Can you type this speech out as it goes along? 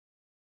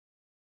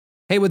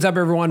Hey, what's up,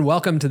 everyone?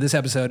 Welcome to this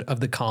episode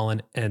of the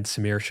Colin and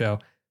Samir Show.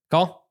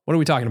 Col, what are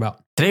we talking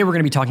about? Today, we're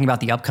going to be talking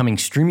about the upcoming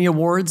Streamy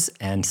Awards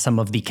and some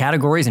of the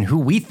categories and who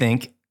we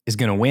think is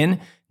going to win.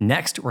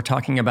 Next, we're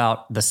talking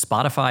about the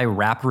Spotify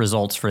Wrapped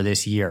results for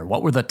this year.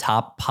 What were the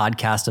top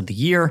podcasts of the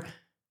year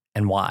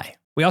and why?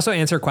 We also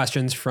answer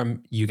questions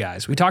from you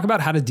guys. We talk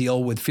about how to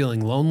deal with feeling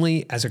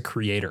lonely as a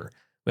creator.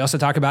 We also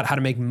talk about how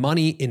to make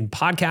money in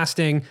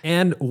podcasting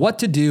and what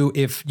to do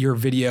if your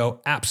video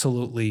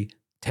absolutely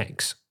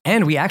tanks.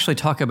 And we actually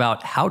talk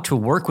about how to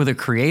work with a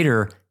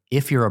creator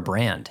if you're a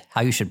brand,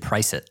 how you should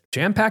price it.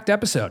 Jam-packed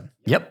episode.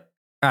 Yep.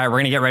 All right, we're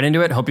going to get right into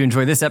it. Hope you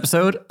enjoy this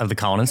episode of the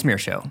Colin and Samir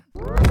Show.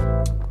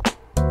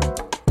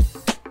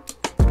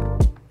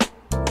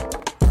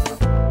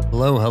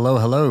 Hello, hello,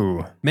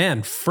 hello.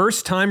 Man,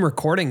 first time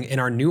recording in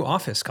our new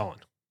office, Colin.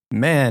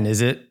 Man, is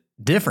it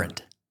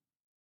different?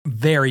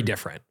 Very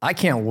different. I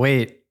can't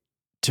wait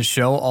to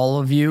show all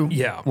of you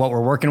what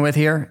we're working with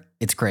here.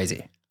 It's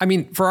crazy. I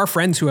mean, for our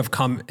friends who have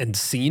come and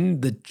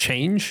seen the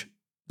change,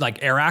 like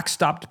Arax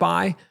stopped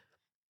by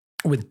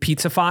with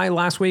Pizzafy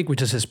last week,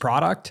 which is his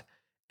product.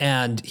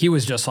 And he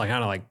was just like,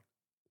 kind of like,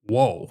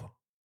 whoa,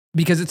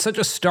 because it's such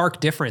a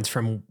stark difference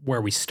from where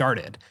we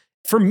started.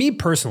 For me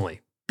personally,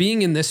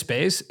 being in this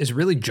space is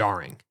really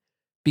jarring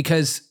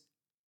because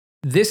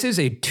this is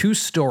a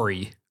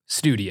 2-story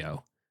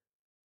studio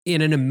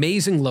in an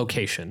amazing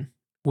location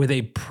with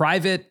a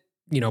private,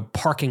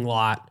 parking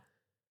lot,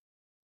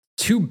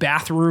 2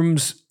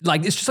 bathrooms.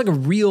 Like, it's just like a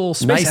real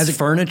space. Nice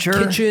furniture.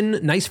 Kitchen,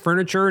 nice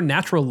furniture,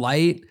 natural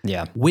light,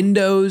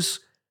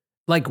 windows.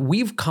 Like,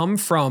 we've come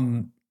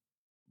from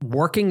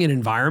working in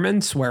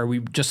environments where we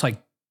just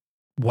like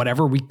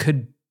whatever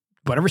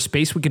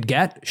space we could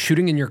get,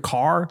 shooting in your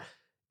car.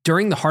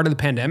 During the heart of the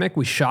pandemic,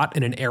 we shot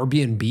in an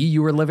Airbnb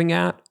you were living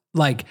at.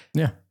 Like,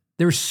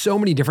 there's so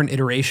many different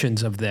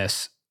iterations of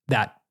this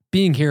that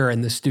being here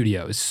in the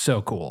studio is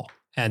so cool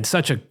and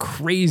such a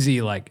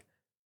crazy, like,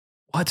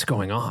 what's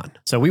going on?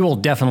 So we will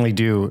definitely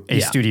do a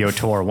studio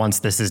tour once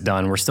this is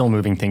done. We're still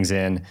moving things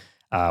in.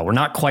 We're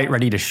not quite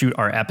ready to shoot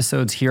our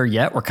episodes here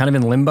yet. We're kind of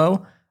in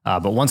limbo.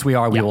 But once we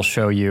are, we will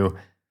show you.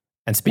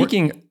 And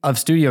speaking of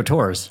studio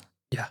tours,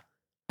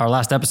 our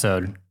last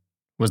episode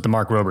was the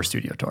Mark Rober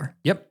studio tour.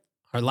 Yep.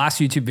 Our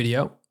last YouTube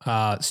video,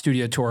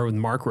 studio tour with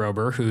Mark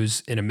Rober,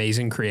 who's an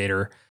amazing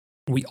creator.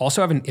 We also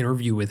have an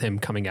interview with him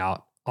coming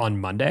out on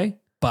Monday.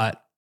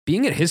 But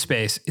being at his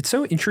space, it's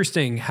so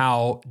interesting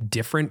how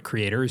different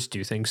creators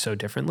do things so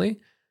differently. The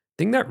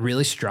thing that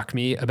really struck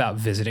me about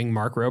visiting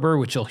Mark Rober,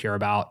 which you'll hear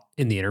about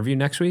in the interview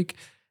next week,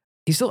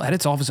 he still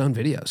edits all of his own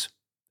videos.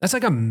 That's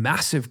like a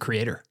massive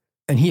creator.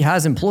 And he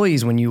has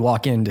employees when you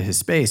walk into his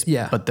space,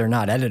 but they're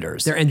not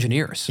editors. They're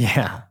engineers.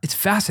 Yeah. It's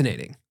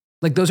fascinating.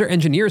 Like, those are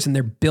engineers and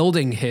they're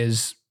building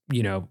his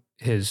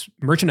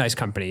merchandise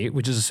company,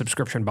 which is a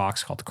subscription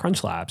box called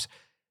Crunch Labs.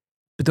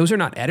 But those are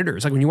not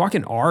editors. Like, when you walk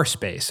in our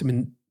space, I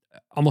mean,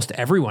 almost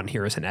everyone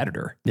here is an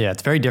editor. Yeah,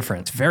 it's very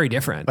different. It's very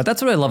different. But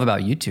that's what I love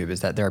about YouTube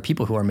is that there are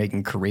people who are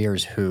making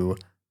careers who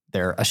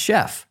they're a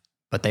chef,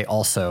 but they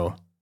also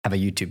have a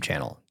YouTube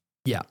channel.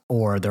 Yeah.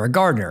 Or they're a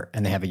gardener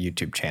and they have a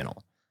YouTube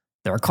channel.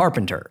 They're a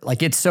carpenter.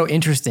 Like, it's so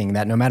interesting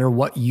that no matter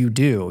what you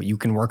do, you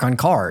can work on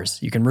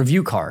cars, you can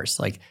review cars.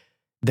 Like,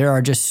 there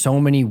are just so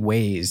many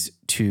ways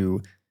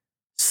to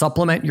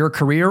supplement your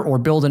career or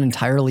build an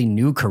entirely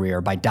new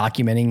career by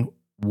documenting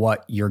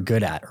what you're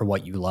good at or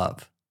what you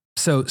love.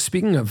 So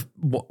speaking of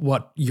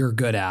what you're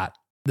good at,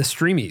 the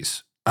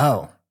Streamies.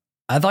 Oh,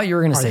 I thought you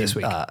were going to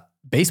say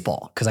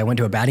baseball because I went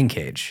to a batting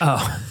cage.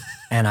 Oh,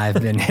 and I've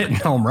been hitting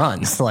home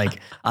runs. Like,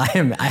 I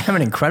have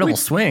an incredible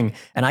swing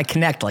and I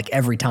connect like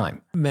every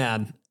time.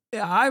 Man,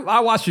 I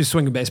watched you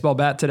swing a baseball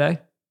bat today.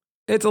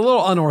 It's a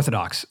little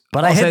unorthodox.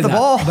 But I hit the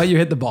ball. But you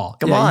hit the ball.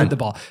 Come on. You hit the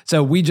ball.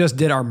 So we just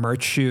did our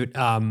merch shoot.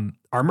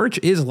 Our merch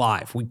is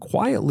live. We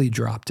quietly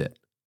dropped it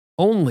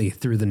only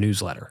through the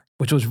newsletter,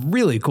 which was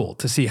really cool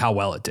to see how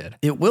well it did.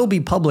 It will be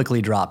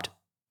publicly dropped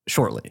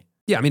shortly.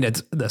 Yeah, I mean,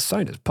 the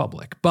site is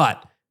public,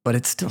 but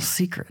it's still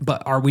secret.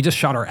 But we just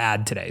shot our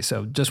ad today,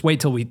 so just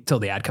wait till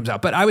the ad comes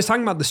out. But I was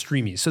talking about the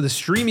Streamies. So the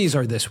Streamies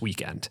are this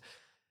weekend.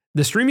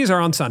 The Streamies are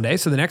on Sunday.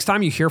 So the next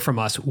time you hear from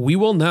us, we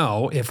will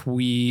know if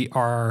we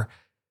are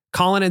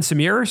Colin and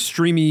Samir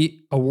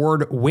Streamy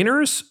Award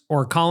winners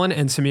or Colin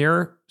and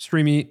Samir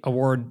Streamy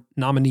Award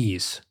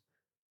nominees.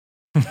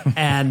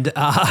 And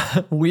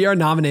we are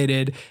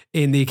nominated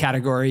in the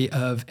category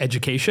of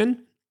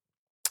education.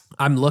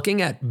 I'm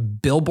looking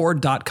at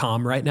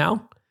billboard.com right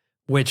now,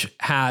 which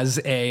has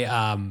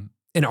an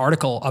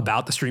article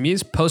about the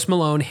Streamies. Post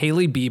Malone,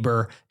 Hailey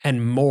Bieber,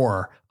 and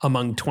more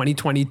among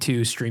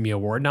 2022 Streamy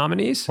Award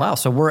nominees. Wow,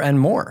 so we're and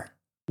more.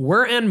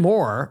 We're and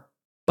more,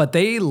 but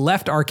they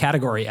left our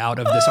category out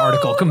of this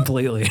article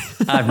completely.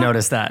 I've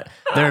noticed that.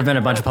 There have been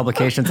a bunch of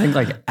publications, I think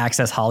like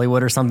Access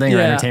Hollywood or something, or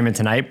Entertainment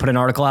Tonight put an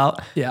article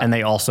out, and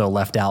they also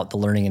left out the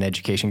learning and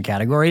education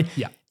category.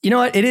 Yeah. You know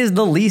what? It is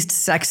the least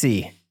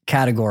sexy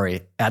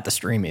category at the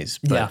Streamies,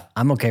 but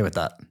I'm okay with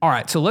that. All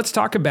right, so let's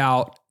talk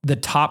about the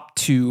top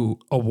 2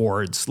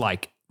 awards,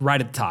 like right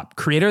at the top.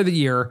 Creator of the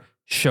Year,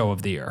 Show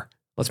of the Year.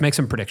 Let's make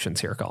some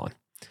predictions here, Colin.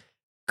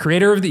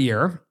 Creator of the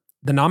Year.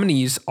 The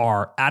nominees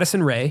are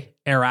Addison Rae,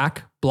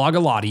 Eric,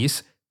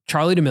 Blogilates,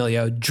 Charli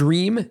D'Amelio,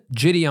 Dream,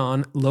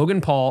 Gideon, Logan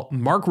Paul,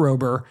 Mark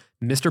Rober,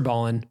 Mr.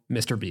 Ballin,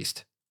 Mr.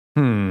 Beast.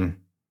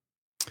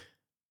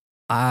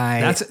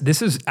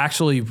 This is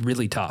actually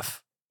really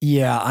tough.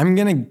 Yeah, I'm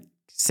going to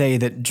say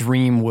that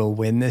Dream will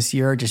win this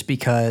year just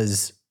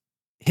because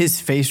his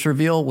face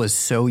reveal was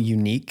so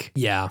unique.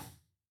 Yeah,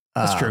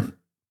 that's true.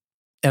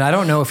 And I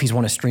don't know if he's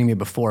won a Streamy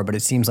before, but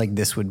it seems like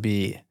this would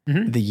be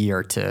the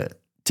year to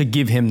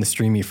give him the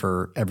Streamy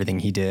for everything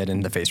he did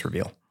and the face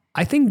reveal.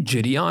 I think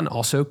Gideon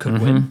also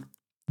could win.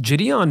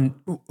 Gideon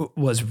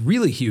was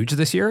really huge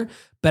this year,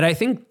 but I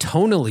think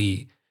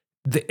tonally,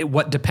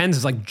 what depends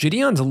is like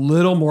Gideon's a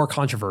little more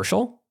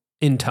controversial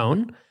in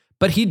tone,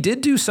 but he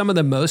did do some of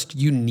the most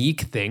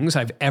unique things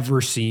I've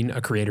ever seen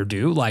a creator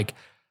do. Like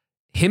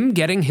him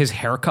getting his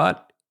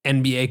haircut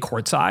NBA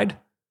courtside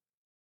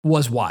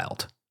was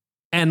wild.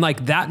 And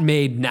like that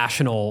made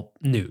national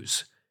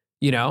news,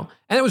 you know?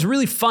 And it was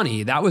really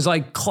funny. That was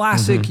like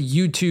classic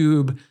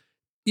YouTube,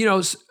 you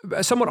know,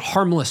 somewhat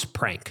harmless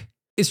prank.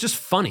 It's just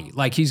funny.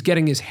 Like he's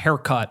getting his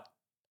haircut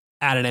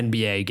at an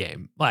NBA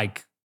game.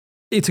 Like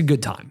it's a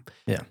good time.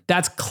 Yeah.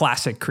 That's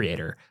classic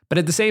creator. But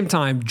at the same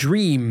time,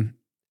 Dream,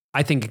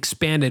 I think,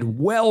 expanded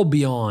well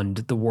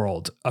beyond the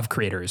world of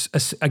creators.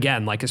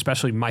 Again, like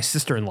especially my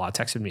sister-in-law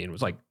texted me and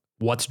was like,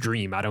 what's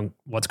Dream?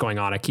 What's going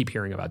on? I keep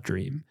hearing about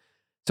Dream.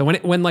 So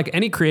when like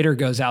any creator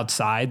goes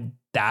outside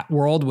that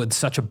world with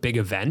such a big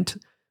event,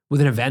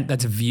 with an event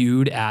that's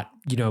viewed at,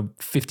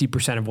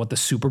 50% of what the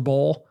Super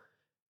Bowl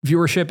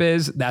viewership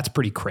is, that's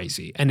pretty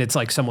crazy. And it's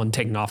like someone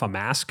taking off a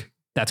mask.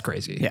 That's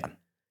crazy. Yeah.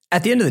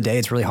 At the end of the day,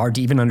 it's really hard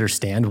to even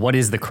understand what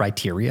is the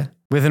criteria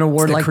with an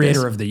award like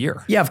creator this. of the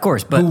year. Yeah, of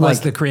course. But who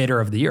was the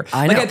creator of the year?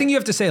 I know. I think you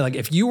have to say, like,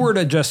 if you were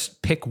to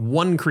just pick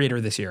one creator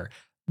this year,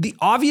 the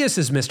obvious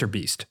is Mr.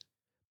 Beast.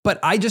 But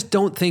I just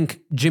don't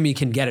think Jimmy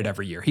can get it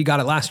every year. He got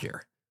it last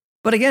year.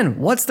 But again,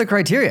 what's the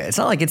criteria? It's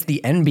not like it's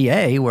the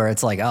NBA where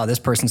it's like, oh, this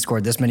person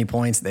scored this many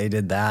points. They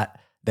did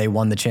that. They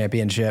won the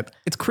championship.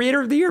 It's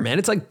creator of the year, man.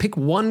 It's like pick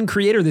one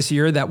creator this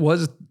year that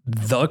was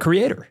the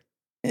creator.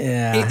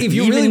 Yeah. If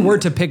you really were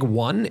to pick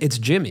one, it's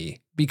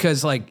Jimmy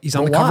because like he's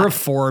on the cover of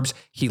Forbes.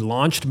 He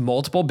launched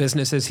multiple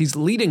businesses. He's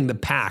leading the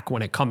pack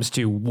when it comes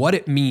to what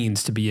it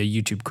means to be a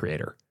YouTube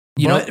creator.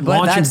 But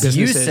launching that's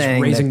you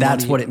saying raising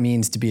that's money. what it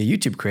means to be a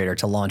YouTube creator,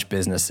 to launch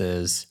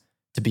businesses,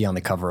 to be on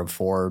the cover of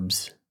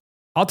Forbes.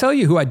 I'll tell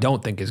you who I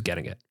don't think is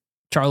getting it.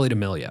 Charli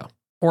D'Amelio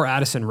or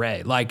Addison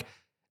Rae. Like,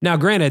 now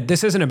granted,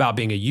 this isn't about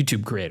being a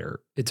YouTube creator.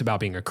 It's about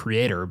being a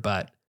creator.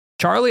 But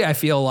Charli, I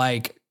feel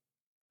like,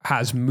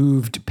 has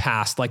moved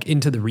past like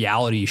into the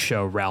reality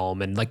show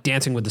realm and like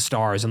Dancing with the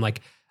Stars. And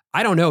like,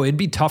 I don't know, it'd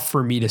be tough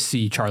for me to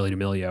see Charli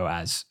D'Amelio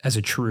as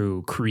a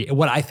true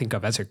what I think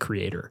of as a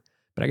creator.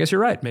 But I guess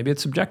you're right. Maybe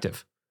it's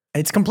subjective.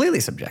 It's completely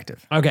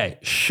subjective. Okay.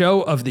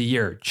 Show of the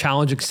year.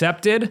 Challenge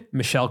accepted.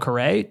 Michelle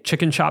Khare.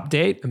 Chicken Shop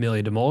Date.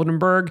 Amelia de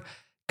Moldenberg.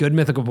 Good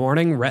Mythical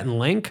Morning. Rhett and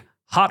Link.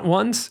 Hot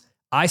Ones.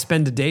 I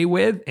Spend a Day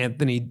With.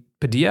 Anthony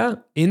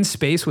Padilla. In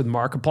Space with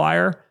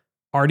Markiplier.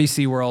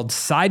 RDC World.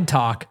 Side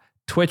Talk.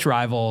 Twitch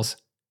Rivals.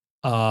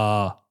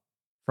 From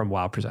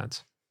WoW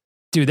Presents.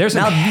 Dude, there's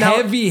some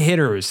heavy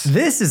hitters.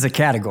 This is a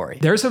category.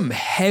 There's some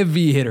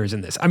heavy hitters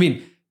in this. I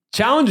mean,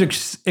 Challenge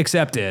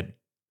accepted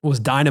was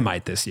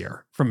dynamite this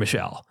year from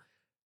Michelle.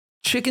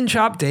 Chicken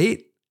Shop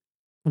Date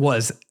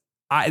was,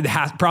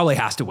 probably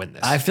has to win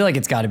this. I feel like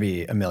it's got to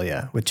be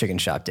Amelia with Chicken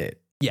Shop Date.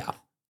 Yeah,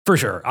 for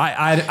sure.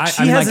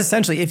 She has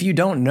essentially, if you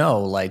don't know,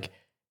 like,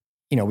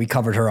 we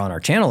covered her on our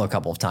channel a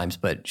couple of times,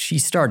 but she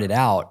started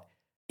out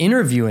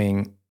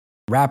interviewing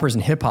rappers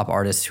and hip hop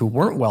artists who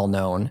weren't well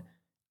known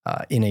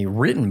in a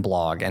written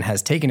blog and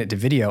has taken it to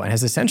video and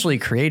has essentially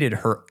created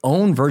her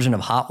own version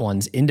of Hot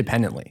Ones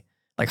independently.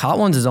 Like Hot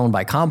Ones is owned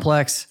by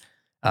Complex.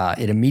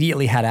 It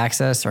immediately had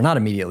access, or not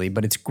immediately,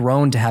 but it's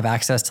grown to have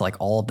access to like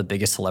all of the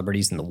biggest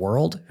celebrities in the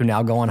world who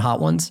now go on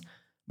Hot Ones.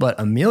 But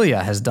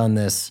Amelia has done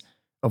this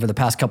over the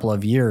past couple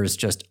of years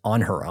just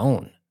on her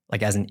own.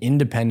 Like as an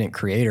independent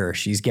creator,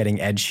 she's getting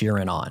Ed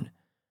Sheeran on,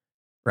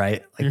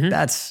 right? Like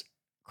that's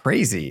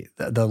crazy,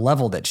 the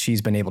level that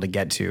she's been able to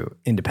get to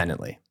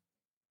independently.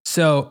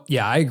 So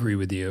yeah, I agree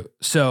with you.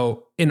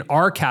 So in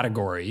our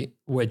category,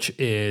 which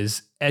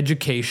is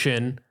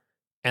education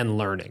and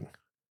learning,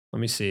 let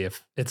me see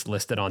if it's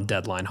listed on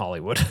Deadline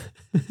Hollywood.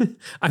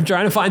 I'm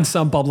trying to find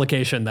some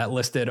publication that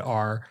listed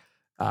our,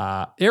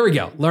 here we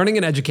go, learning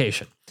and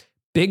education.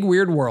 Big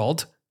Weird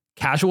World,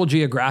 Casual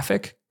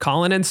Geographic,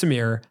 Colin and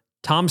Samir,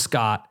 Tom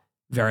Scott,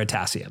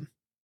 Veritasium.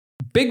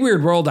 Big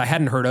Weird World I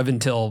hadn't heard of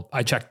until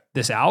I checked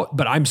this out,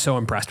 but I'm so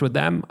impressed with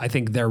them. I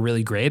think they're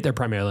really great. They're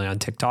primarily on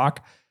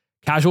TikTok.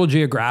 Casual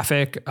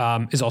Geographic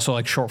is also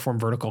like short form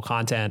vertical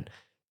content.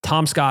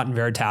 Tom Scott and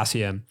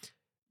Veritasium.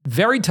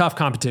 Very tough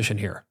competition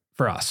here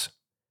for us.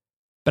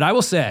 But I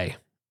will say,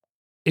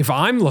 if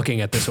I'm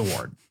looking at this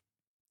award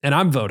and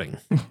I'm voting.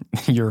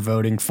 You're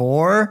voting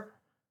for,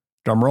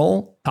 drum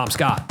roll, Tom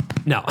Scott.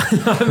 No.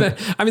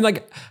 I mean,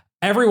 like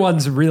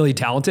everyone's really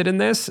talented in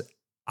this.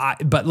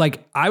 but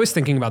like I was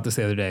thinking about this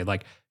the other day,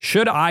 like,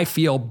 should I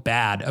feel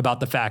bad about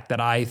the fact that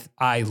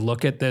I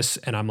look at this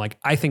and I'm like,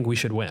 I think we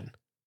should win?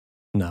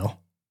 No.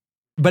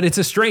 But it's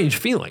a strange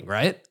feeling,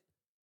 right?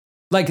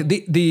 Like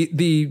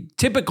the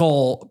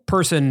typical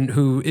person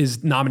who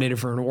is nominated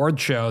for an award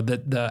show,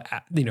 that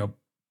the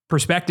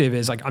perspective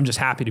is like, I'm just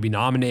happy to be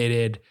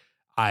nominated.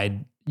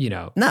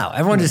 No,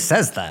 everyone just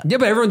says that. Yeah,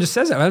 but everyone just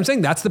says that. I'm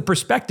saying that's the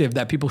perspective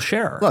that people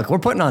share. Look, we're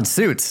putting on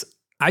suits.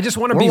 I just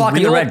want to be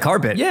walking the red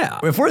carpet. Yeah.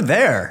 If we're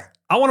there,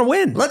 I want to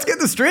win. Let's get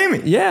the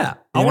streaming. Yeah.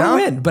 I want to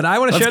win, but I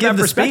want to share that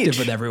perspective speech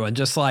with everyone.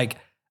 Just like,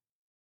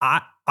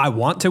 I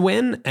want to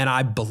win and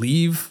I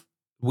believe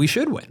we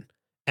should win.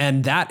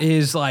 And that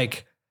is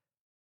like,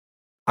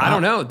 I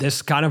don't know,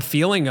 this kind of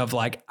feeling of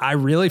like, I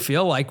really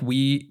feel like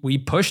we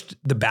pushed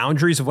the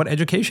boundaries of what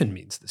education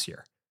means this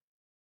year.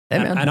 Hey,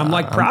 man, and I'm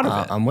like proud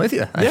of it. I'm with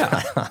you.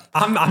 Yeah.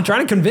 I'm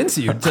trying to convince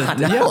you to.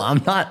 No, yeah.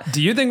 I'm not.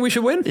 Do you think we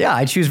should win? Yeah,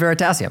 I choose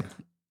Veritasium.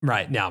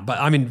 Right now. But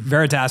I mean,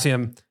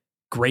 Veritasium,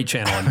 great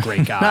channel and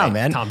great guy. No,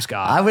 man. Tom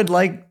Scott. I would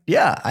like,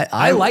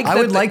 I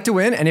would like to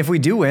win. And if we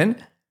do win,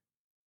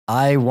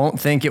 I won't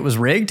think it was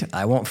rigged.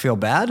 I won't feel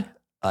bad.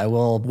 I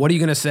will. What are you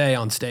going to say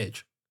on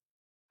stage?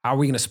 How are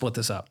we going to split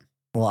this up?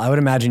 Well, I would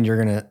imagine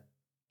you're going to.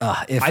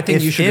 I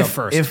think you should go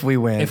first. If we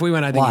win,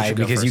 I think you should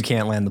go first. Because you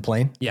can't land the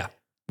plane? Yeah.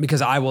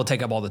 Because I will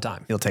take up all the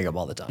time. You'll take up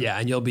all the time. Yeah,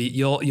 and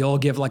you'll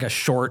give like a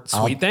short,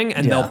 sweet thing,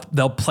 and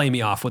they'll play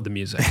me off with the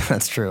music.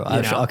 That's true.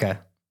 Okay.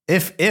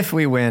 If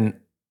we win,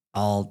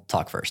 I'll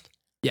talk first.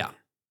 Yeah.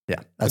 Yeah.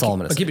 That's all I'm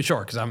going to say. But keep it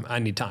short because I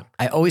need time.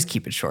 I always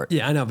keep it short.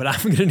 Yeah, I know, but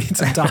I'm going to need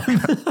some time.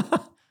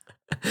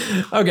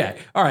 Okay.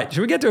 All right.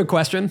 Should we get to a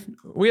question?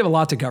 We have a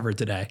lot to cover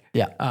today.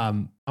 Yeah. I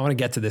want to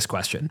get to this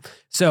question.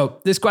 So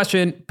this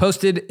question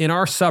posted in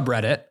our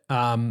subreddit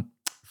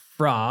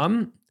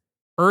from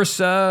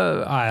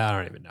Ursa. I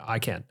don't even know. I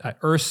can't.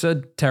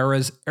 Ursa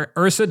Teresa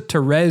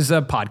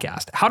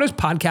podcast. How does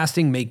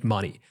podcasting make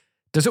money?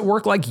 Does it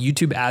work like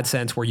YouTube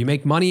AdSense where you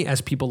make money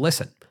as people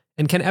listen?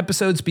 And can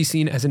episodes be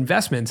seen as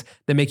investments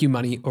that make you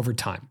money over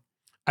time?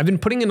 I've been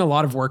putting in a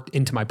lot of work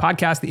into my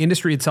podcast. The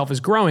industry itself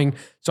is growing.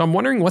 So I'm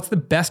wondering what's the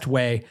best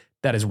way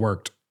that has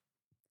worked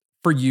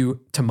for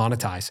you to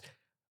monetize.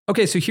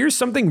 Okay, so here's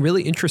something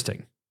really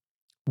interesting.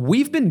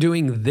 We've been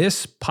doing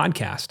this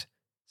podcast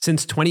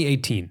since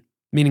 2018,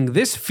 meaning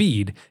this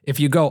feed, if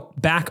you go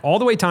back all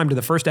the way time to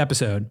the first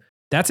episode,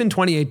 that's in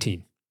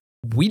 2018.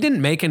 We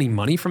didn't make any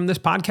money from this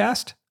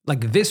podcast,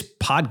 like this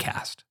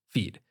podcast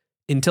feed,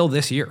 until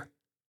this year.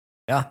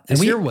 Yeah.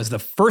 This year was the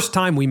first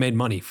time we made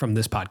money from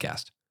this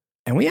podcast.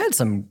 And we had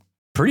some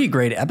pretty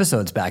great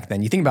episodes back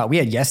then. You think about, we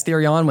had Yes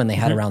Theory on when they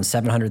had around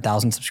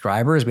 700,000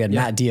 subscribers. We had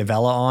Matt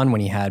Diavella on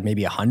when he had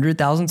maybe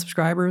 100,000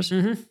 subscribers.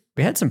 Mm-hmm.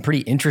 We had some pretty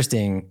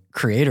interesting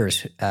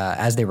creators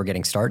as they were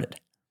getting started.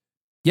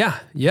 Yeah,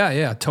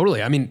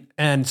 totally. I mean,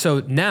 and so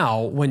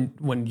now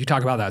when you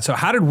talk about that, so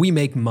how did we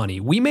make money?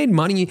 We made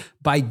money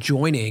by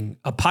joining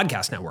a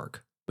podcast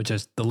network, which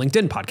is the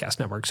LinkedIn Podcast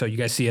Network. So you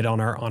guys see it on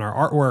our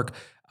artwork.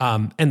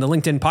 And the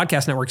LinkedIn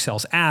Podcast Network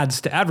sells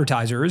ads to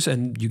advertisers,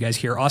 and you guys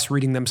hear us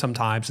reading them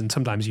sometimes, and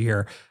sometimes you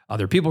hear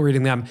other people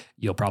reading them.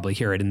 You'll probably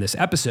hear it in this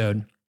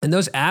episode. And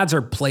those ads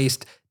are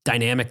placed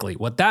dynamically.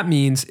 What that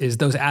means is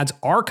those ads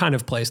are kind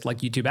of placed like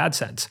YouTube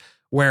AdSense,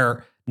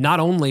 where not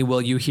only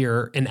will you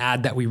hear an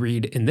ad that we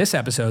read in this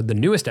episode, the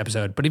newest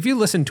episode, but if you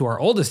listen to our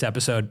oldest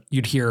episode,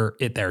 you'd hear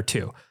it there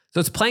too.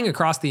 So it's playing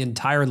across the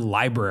entire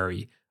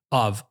library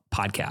of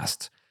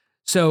podcasts.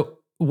 So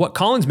what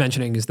Colin's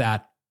mentioning is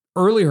that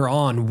earlier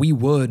on, we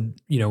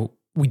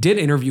did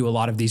interview a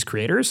lot of these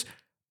creators.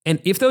 And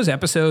if those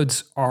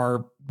episodes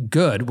are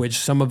good, which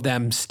some of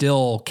them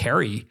still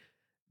carry,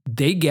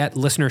 they get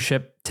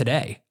listenership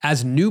today.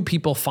 As new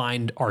people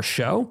find our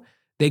show,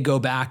 they go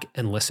back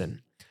and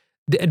listen.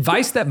 The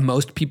advice that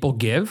most people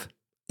give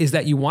is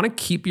that you want to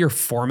keep your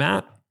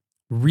format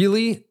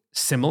really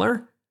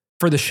similar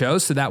for the show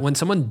so that when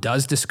someone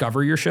does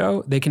discover your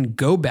show, they can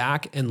go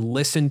back and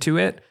listen to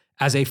it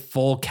as a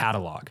full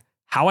catalog.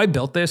 How I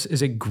Built This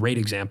is a great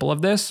example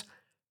of this.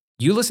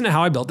 You listen to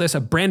How I Built This,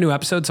 a brand new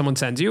episode someone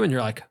sends you, and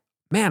you're like,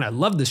 man, I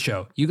love this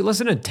show. You could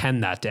listen to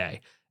 10 that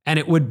day, and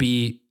it would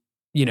be,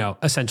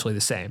 essentially the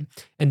same.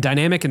 And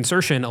dynamic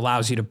insertion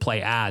allows you to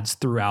play ads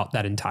throughout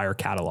that entire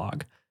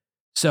catalog.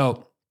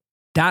 So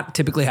that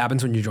typically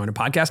happens when you join a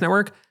podcast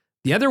network.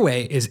 The other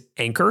way is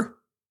Anchor.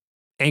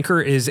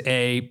 Anchor is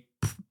a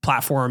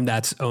platform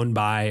that's owned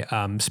by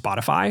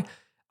Spotify.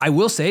 I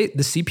will say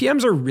the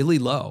CPMs are really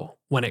low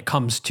when it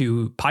comes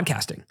to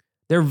podcasting.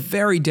 They're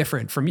very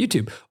different from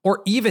YouTube.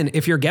 Or even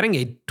if you're getting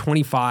a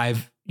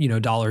 $25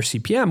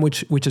 CPM,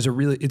 which is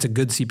it's a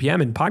good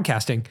CPM in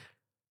podcasting,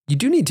 you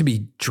do need to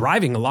be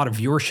driving a lot of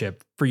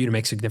viewership for you to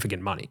make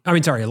significant money. A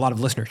lot of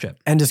listenership.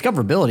 And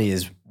discoverability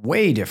is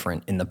way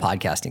different in the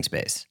podcasting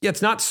space. Yeah,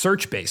 it's not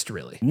search-based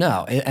really.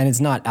 No, and it's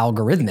not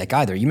algorithmic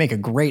either. You make a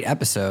great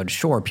episode,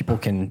 sure, people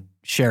can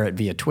share it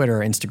via Twitter,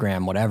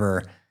 Instagram,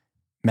 whatever,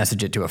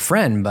 message it to a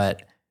friend,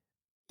 but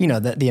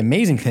the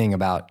amazing thing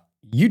about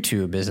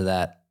YouTube is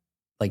that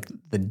like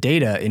the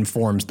data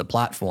informs the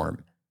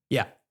platform.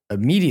 Yeah.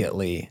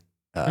 Immediately,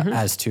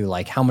 as to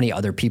like how many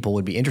other people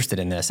would be interested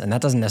in this. And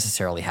that doesn't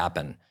necessarily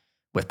happen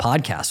with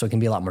podcasts. So it can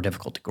be a lot more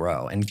difficult to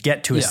grow and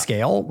get to a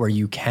scale where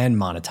you can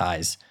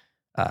monetize,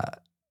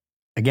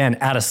 again,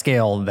 at a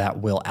scale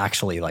that will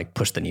actually like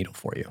push the needle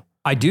for you.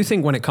 I do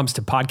think when it comes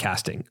to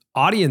podcasting,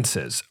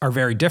 audiences are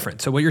very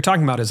different. So what you're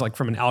talking about is like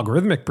from an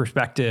algorithmic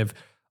perspective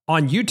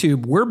on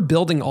YouTube, we're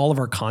building all of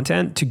our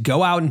content to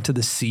go out into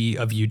the sea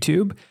of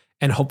YouTube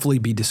and hopefully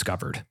be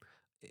discovered.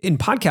 In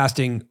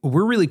podcasting,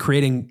 we're really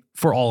creating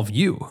for all of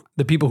you,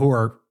 the people who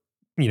are,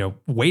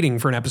 waiting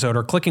for an episode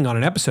or clicking on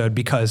an episode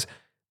because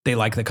they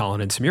like the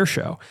Colin and Samir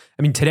show.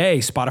 I mean, today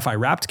Spotify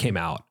Wrapped came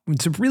out.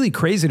 It's really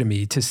crazy to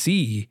me to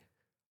see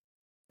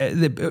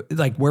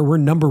where we're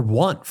number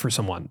one for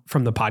someone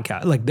from the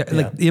podcast, like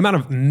the amount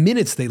of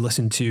minutes they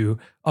listen to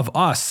of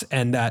us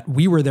and that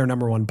we were their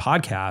number one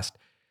podcast.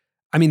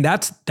 I mean,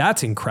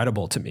 that's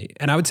incredible to me.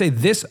 And I would say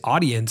this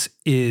audience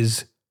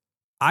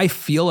I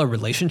feel a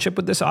relationship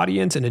with this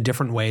audience in a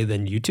different way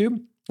than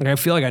YouTube. Like I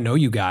feel like I know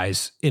you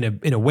guys in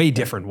a way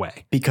different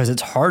way. Because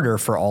it's harder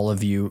for all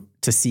of you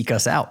to seek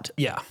us out.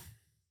 Yeah.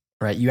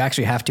 Right. You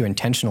actually have to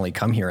intentionally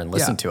come here and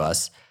listen to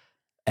us.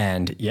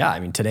 And I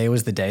mean, today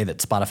was the day that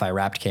Spotify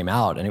Wrapped came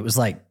out, and it was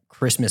like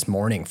Christmas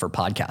morning for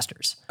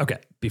podcasters. Okay.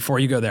 Before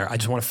you go there, I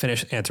just want to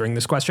finish answering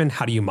this question.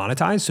 How do you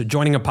monetize? So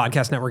joining a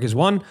podcast network is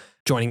one.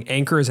 Joining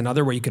Anchor is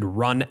another, where you could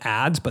run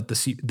ads, but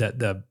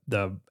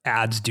the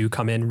ads do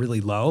come in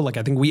really low. Like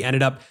I think we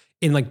ended up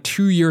in like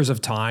 2 years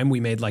of time, we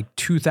made like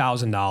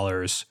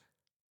 $2,000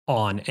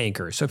 on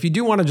Anchor. So if you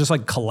do want to just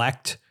like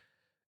collect,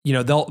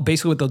 what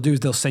they'll do is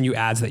they'll send you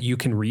ads that you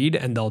can read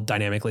and they'll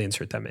dynamically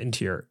insert them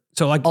into your.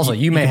 So like also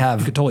you may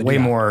have totally way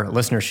more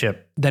listenership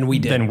than we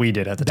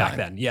did at the back time.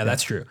 Then. Yeah,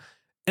 that's true.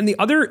 And the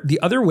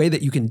other way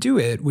that you can do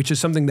it, which is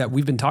something that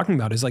we've been talking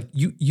about, is like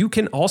you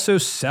can also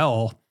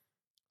sell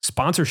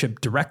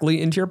sponsorship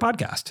directly into your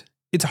podcast.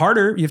 It's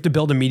harder. You have to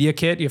build a media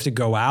kit. You have to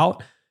go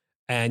out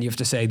and you have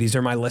to say, these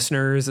are my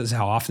listeners. This is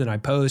how often I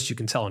post. You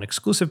can sell an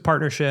exclusive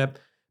partnership.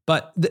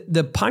 But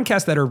the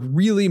podcasts that are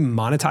really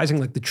monetizing,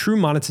 like the true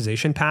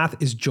monetization path,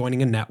 is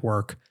joining a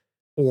network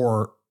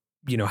or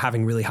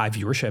having really high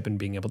viewership and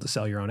being able to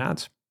sell your own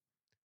ads.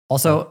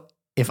 Also,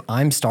 if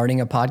I'm starting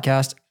a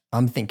podcast,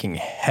 I'm thinking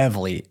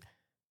heavily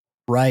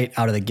right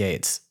out of the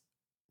gates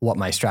what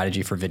my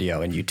strategy for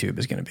video and YouTube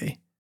is going to be.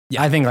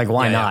 Yeah. I think like,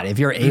 why not? If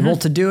you're able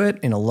to do it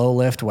in a low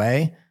lift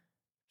way,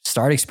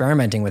 start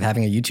experimenting with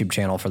having a YouTube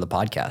channel for the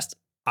podcast.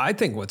 I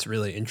think what's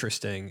really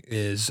interesting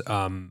is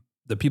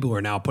the people who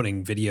are now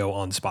putting video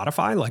on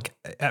Spotify. Like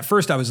at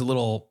first I was a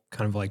little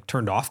kind of like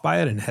turned off by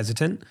it and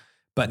hesitant,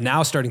 but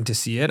now starting to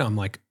see it, I'm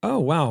like, oh,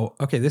 wow.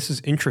 Okay. This is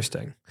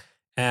interesting.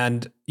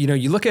 And,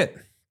 you look at,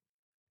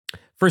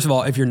 first of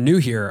all, if you're new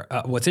here,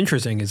 what's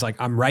interesting is like,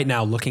 I'm right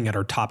now looking at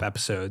our top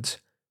episodes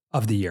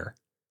of the year.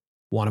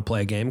 Want to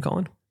play a game,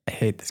 Colin? I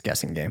hate this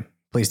guessing game.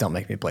 Please don't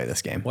make me play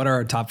this game. What are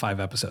our top 5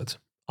 episodes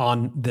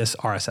on this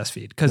RSS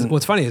feed? Because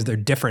what's funny is they're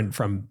different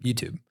from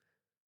YouTube.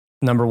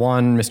 Number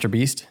 1, Mr.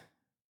 Beast.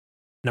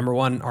 Number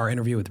 1, our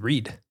interview with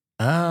Reed.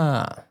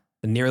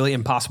 The nearly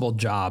impossible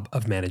job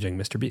of managing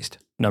Mr. Beast.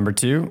 Number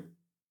 2,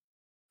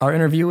 our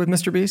interview with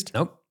Mr. Beast.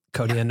 Nope.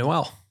 Cody and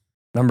Noel.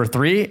 Number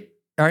 3,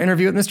 our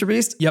interview with Mr.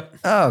 Beast. Yep.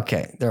 Oh,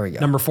 okay. There we go.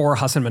 Number 4,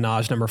 Hassan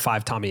Minaj. Number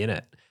 5, Tommy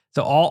Innit.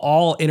 So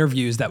all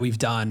interviews that we've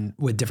done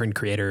with different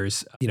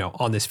creators,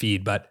 on this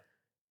feed, but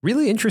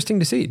really interesting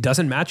to see. It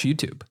doesn't match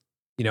YouTube,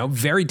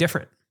 very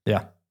different.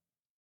 Yeah.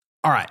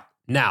 All right.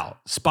 Now,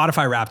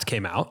 Spotify Wrapped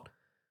came out.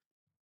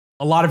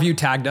 A lot of you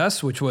tagged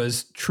us, which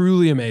was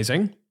truly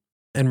amazing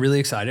and really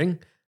exciting.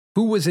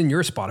 Who was in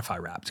your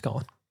Spotify Wrapped,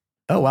 Colin?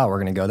 Oh, wow. We're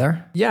going to go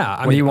there?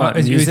 Yeah. What do you want?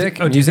 Music?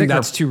 Do you think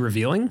that's too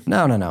revealing?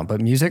 No.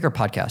 But music or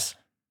podcasts?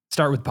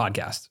 Start with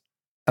podcast.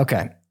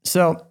 Okay.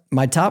 So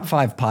my top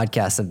 5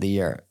 podcasts of the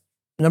year.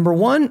 Number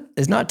 1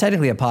 is not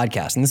technically a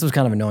podcast, and this was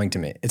kind of annoying to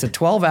me. It's a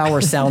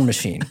 12-hour sound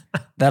machine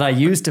that I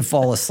use to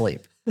fall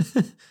asleep.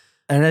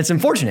 And it's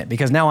unfortunate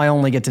because now I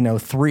only get to know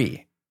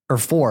 3 or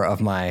 4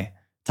 of my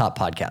top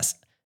podcasts.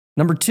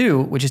 Number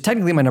 2, which is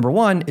technically my number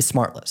 1, is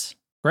Smartless.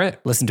 Right.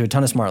 Listened to a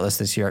ton of Smartless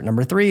this year.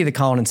 Number 3, the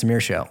Colin and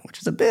Samir show, which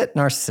is a bit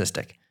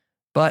narcissistic,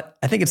 but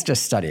I think it's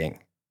just studying.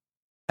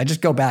 I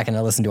just go back and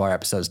I listen to our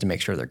episodes to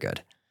make sure they're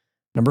good.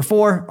 Number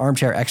 4,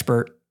 Armchair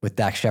Expert with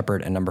Dax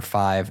Shepard, and number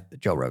 5, the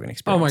Joe Rogan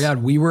Experience. Oh my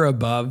God, we were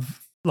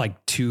above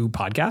like 2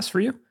 podcasts for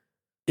you?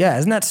 Yeah,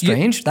 isn't that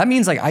strange? That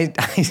means like I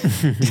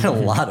did a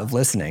lot of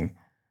listening.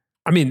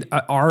 I mean,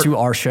 to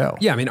our show.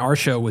 Yeah, I mean, our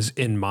show was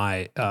in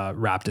my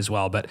Wrapped as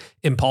well, but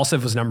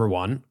Impulsive was number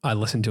 1. I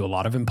listened to a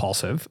lot of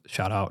Impulsive.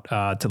 Shout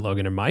out to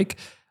Logan and Mike.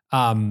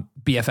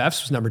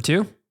 BFFs was number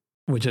 2,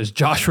 which is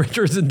Josh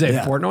Richards and Dave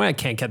Portnoy. I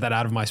can't get that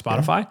out of my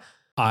Spotify. Yeah.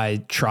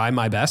 I try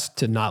my best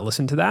to not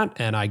listen to that,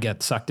 and I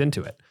get sucked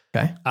into it.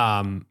 Okay.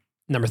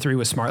 Number 3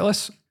 was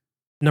Smartless.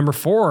 Number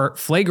 4,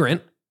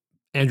 Flagrant,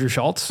 Andrew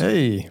Schultz.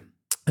 Hey.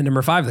 And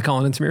number 5, the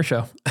Colin and Samir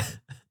show.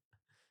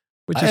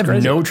 Which I have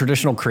crazy. No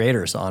traditional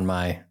creators on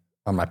my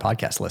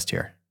podcast list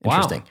here.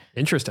 Interesting. Wow.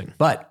 Interesting.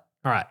 But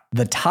all right,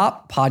 the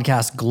top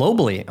podcast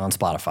globally on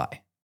Spotify.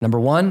 Number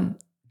 1,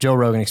 Joe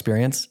Rogan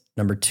Experience.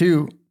 Number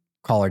 2,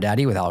 Call Her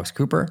Daddy with Alex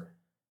Cooper.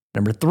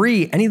 Number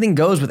 3, Anything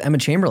Goes with Emma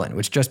Chamberlain,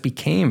 which just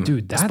became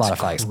Dude, that's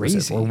Spotify exclusive,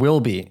 crazy. or will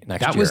be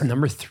next year. That was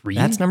number 3?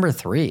 That's number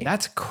 3.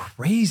 That's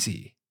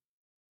crazy.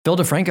 Phil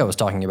DeFranco was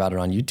talking about it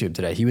on YouTube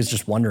today. He was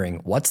just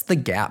wondering, what's the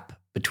gap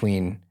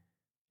between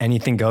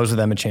Anything Goes with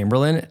Emma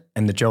Chamberlain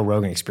and the Joe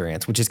Rogan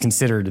Experience, which is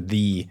considered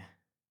the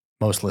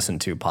most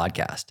listened to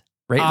podcast,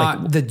 right?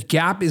 The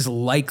gap is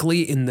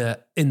likely in the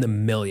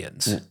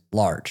millions.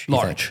 Large. you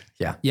Large. think?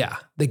 Yeah. Yeah.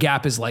 The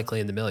gap is likely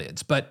in the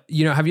millions. But,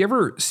 have you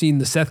ever seen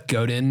the Seth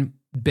Godin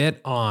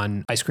bit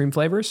on ice cream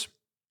flavors?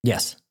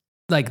 Yes.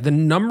 Like the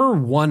number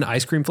 1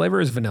 ice cream flavor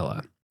is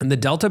vanilla. And the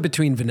delta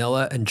between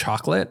vanilla and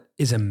chocolate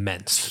is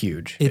immense. It's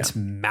huge. It's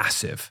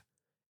massive.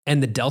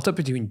 And the delta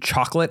between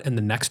chocolate and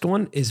the next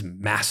one is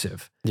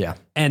massive. Yeah.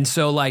 And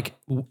so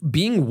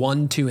being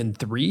 1, 2, and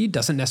 3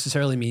 doesn't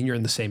necessarily mean you're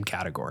in the same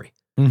category,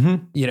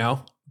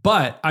 Mm-hmm.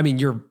 But I mean,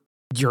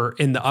 you're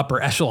in the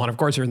upper echelon. Of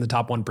course, you're in the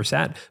top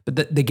 1%,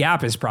 but the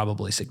gap is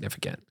probably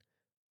significant.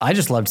 I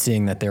just loved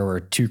seeing that there were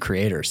 2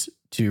 creators,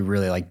 2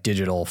 really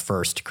digital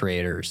first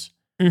creators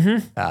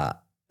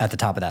at the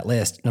top of that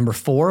list. Number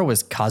 4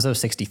 was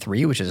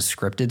Kazo63, which is a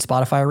scripted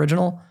Spotify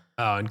original.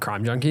 Oh, and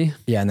Crime Junkie.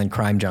 Yeah, and then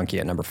Crime Junkie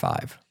at number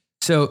 5.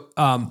 So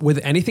with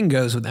Anything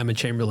Goes with Emma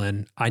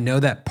Chamberlain, I know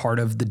that part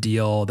of the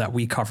deal that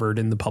we covered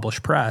in the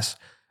published press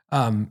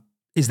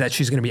is that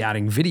she's going to be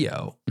adding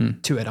video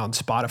to it on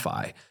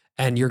Spotify,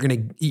 and you're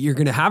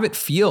gonna have it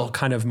feel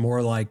kind of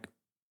more like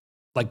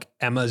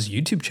Emma's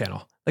YouTube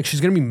channel. Like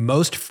she's going to be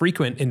most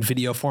frequent in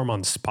video form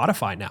on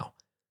Spotify now.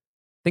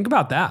 Think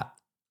about that.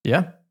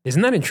 Yeah.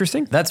 Isn't that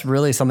interesting? That's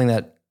really something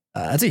that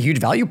that's a huge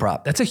value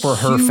prop. That's for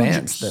her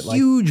fans.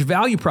 Huge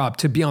value prop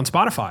to be on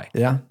Spotify.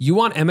 Yeah. You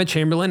want Emma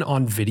Chamberlain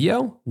on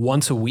video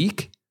once a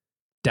week?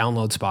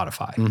 Download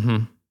Spotify.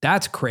 Mm-hmm.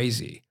 That's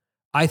crazy.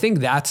 I think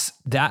that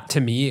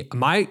to me,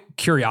 my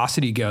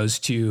curiosity goes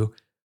to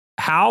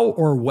how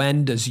or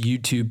when does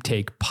YouTube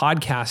take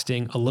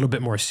podcasting a little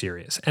bit more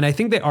serious? And I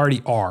think they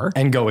already are.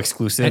 And go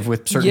exclusive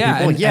with certain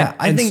people.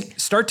 I think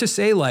start to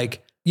say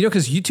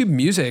because YouTube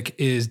Music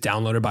is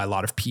downloaded by a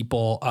lot of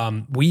people.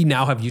 We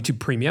now have YouTube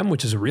Premium,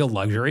 which is a real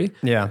luxury.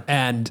 Yeah.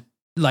 And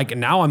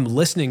now I'm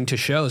listening to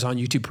shows on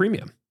YouTube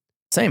Premium.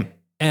 Same.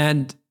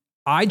 And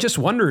I just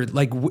wondered,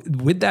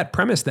 with that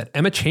premise that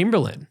Emma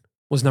Chamberlain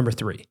was number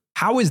 3,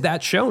 how is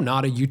that show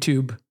not a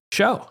YouTube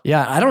show?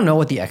 Yeah, I don't know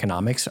what the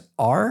economics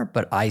are,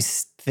 but I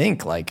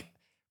think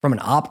from an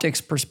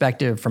optics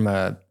perspective, from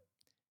a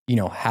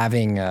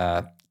having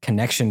a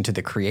connection to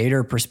the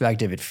creator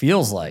perspective, it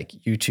feels like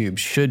YouTube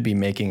should be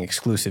making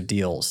exclusive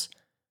deals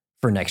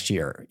for next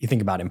year. You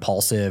think about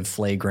Impulsive,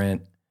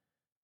 Flagrant.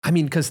 I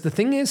mean, because the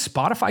thing is,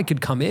 Spotify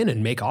could come in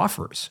and make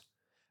offers,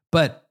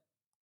 but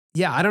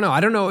yeah, I don't know.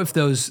 I don't know if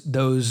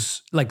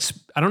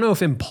I don't know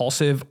if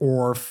Impulsive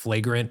or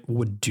Flagrant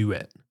would do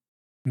it.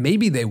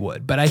 Maybe they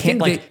would, but I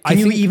think can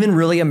you even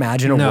really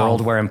imagine a world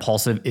where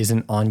Impulsive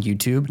isn't on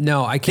YouTube?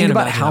 No, I can't. Think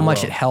about how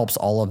much it helps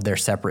all of their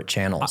separate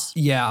channels.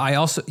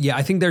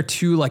 I think they're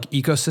too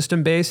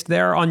ecosystem based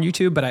there on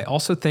YouTube, but I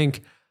also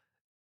think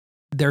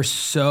they're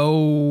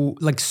so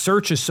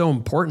search is so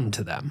important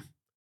to them,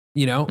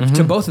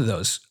 to both of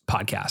those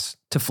podcasts,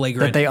 to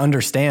Flagrant. That they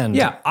understand.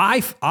 Yeah.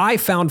 I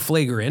found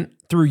Flagrant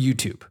through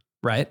YouTube,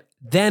 right?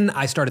 Then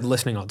I started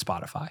listening on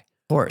Spotify.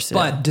 Of course.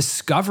 But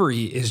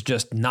discovery is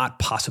just not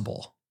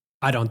possible,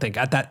 I don't think,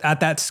 at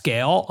that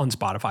scale on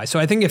Spotify. So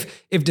I think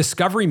if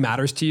discovery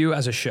matters to you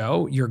as a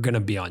show, you're going to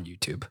be on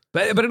YouTube.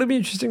 But it'll be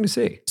interesting to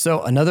see.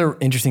 So another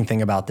interesting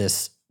thing about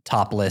this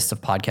top list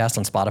of podcasts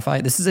on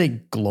Spotify, this is a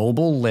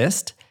global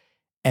list,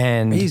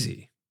 and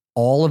Crazy.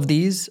 All of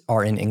these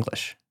are in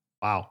English.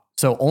 Wow.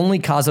 So only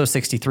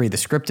Kazo63, the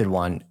scripted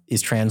one,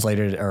 is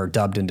translated or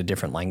dubbed into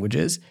different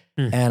languages.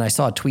 And I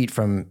saw a tweet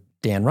from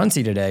Dan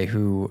Runcie today,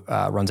 who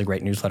runs a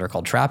great newsletter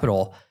called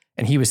Trapital.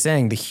 And he was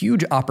saying the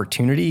huge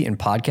opportunity in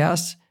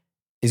podcasts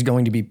is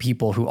going to be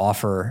people who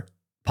offer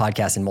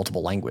podcasts in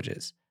multiple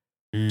languages.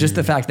 Just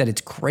the fact that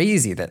it's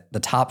crazy that the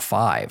top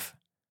 5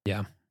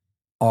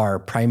 are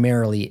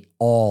primarily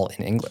all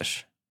in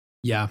English.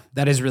 Yeah,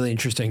 that is really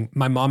interesting.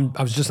 My mom,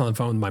 I was just on the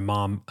phone with my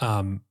mom,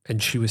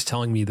 and she was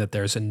telling me that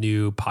there's a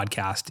new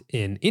podcast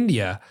in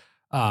India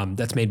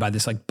that's made by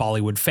this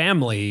Bollywood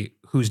family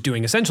who's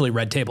doing essentially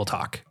Red Table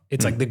Talk.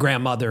 It's the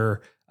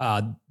grandmother,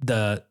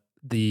 the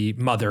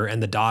mother,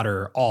 and the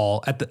daughter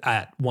all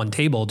at one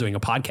table doing a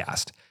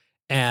podcast,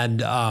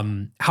 and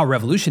how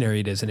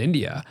revolutionary it is in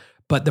India.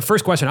 But the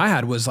first question I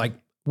had was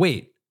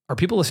wait, are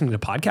people listening to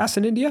podcasts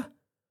in India?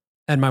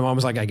 And my mom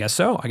was like, I guess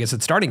so. I guess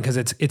it's starting because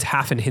it's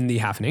half in Hindi,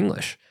 half in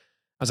English.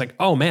 I was like,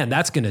 oh man,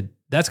 that's gonna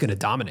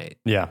dominate.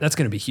 Yeah, that's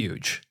gonna be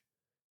huge.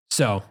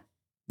 So,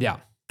 yeah.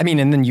 I mean,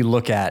 and then you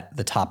look at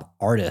the top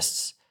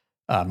artists,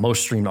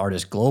 most streamed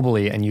artists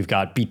globally, and you've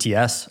got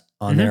BTS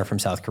on there from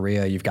South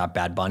Korea. You've got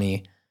Bad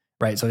Bunny,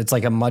 right? So it's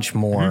a much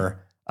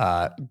more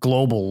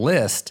global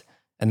list.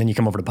 And then you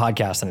come over to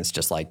podcasts, and it's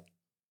just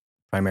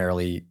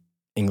primarily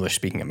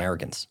English-speaking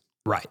Americans.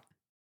 Right.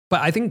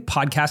 But I think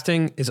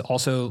podcasting is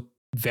also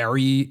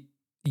very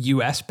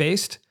US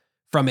based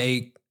from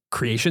a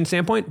creation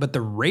standpoint, but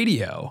the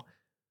radio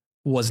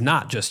was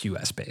not just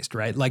US based,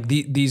 right? Like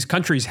these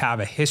countries have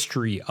a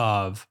history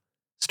of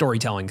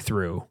storytelling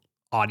through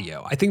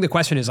audio. I think the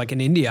question is like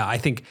in India, I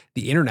think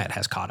the internet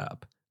has caught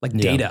up, like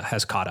data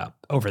has caught up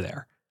over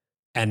there.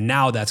 And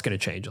now that's going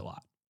to change a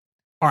lot.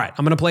 All right,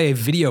 I'm going to play a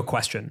video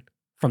question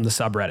from the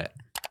subreddit.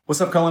 What's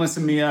up, Colin and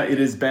Samir?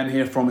 It is Ben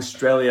here from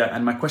Australia,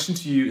 and my question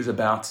to you is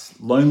about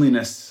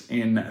loneliness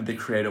in the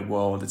creative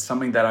world. It's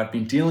something that I've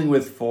been dealing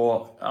with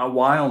for a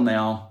while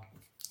now,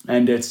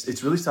 and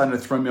it's really starting to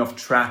throw me off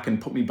track and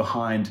put me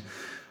behind.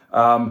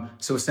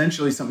 So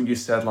essentially, something you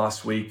said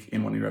last week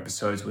in one of your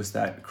episodes was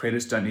that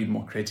creators don't need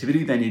more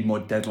creativity, they need more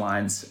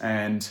deadlines.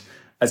 And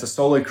as a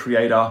solo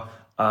creator,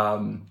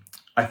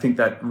 I think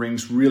that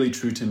rings really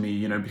true to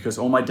me, because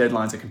all my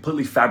deadlines are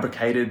completely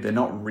fabricated. They're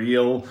not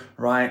real,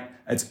 right?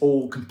 It's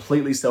all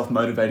completely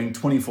self-motivating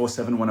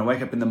 24/7 when I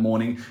wake up in the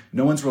morning.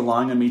 No one's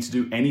relying on me to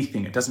do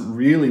anything. It doesn't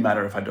really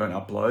matter if I don't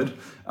upload.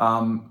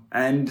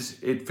 And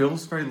it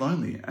feels very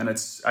lonely, and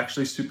it's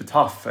actually super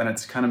tough. And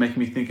it's kind of making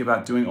me think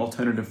about doing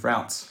alternative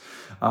routes.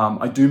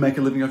 I do make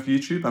a living off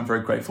YouTube. I'm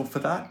very grateful for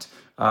that.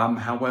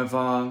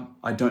 However,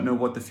 I don't know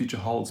what the future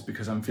holds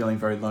because I'm feeling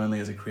very lonely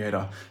as a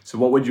creator. So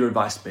what would your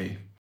advice be?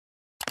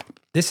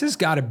 This has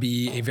got to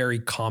be a very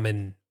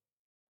common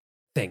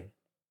thing,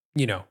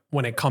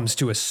 when it comes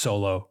to a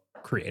solo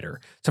creator.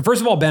 So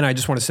first of all, Ben, I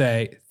just want to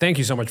say thank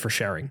you so much for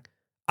sharing.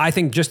 I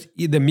think just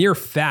the mere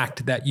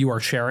fact that you are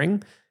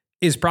sharing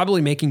is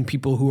probably making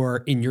people who are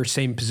in your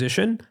same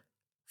position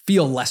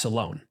feel less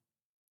alone.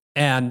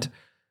 And,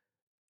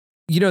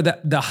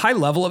 the high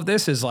level of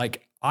this is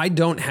like, I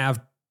don't have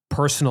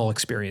personal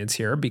experience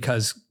here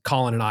because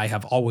Colin and I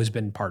have always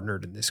been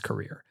partnered in this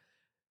career.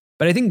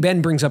 But I think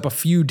Ben brings up a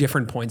few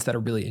different points that are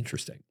really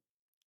interesting.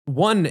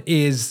 One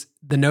is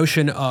the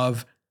notion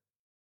of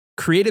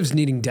creatives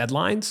needing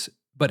deadlines,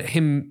 but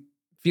him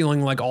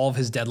feeling like all of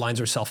his deadlines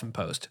are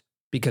self-imposed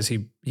because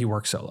he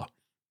works solo.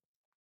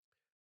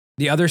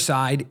 The other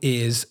side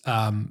is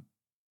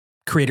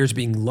creators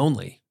being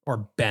lonely,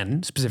 or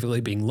Ben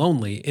specifically being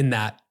lonely in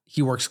that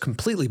he works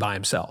completely by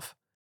himself.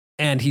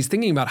 And he's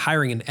thinking about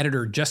hiring an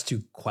editor just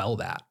to quell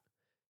that.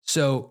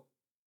 So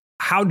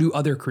how do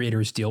other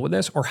creators deal with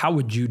this, or how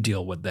would you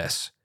deal with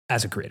this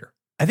as a creator?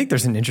 I think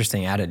there's an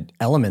interesting added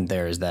element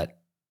there is that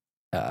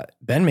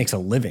Ben makes a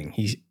living.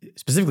 He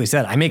specifically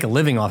said, I make a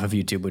living off of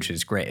YouTube, which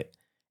is great.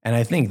 And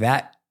I think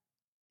that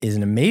is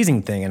an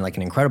amazing thing and like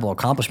an incredible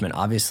accomplishment,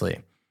 obviously.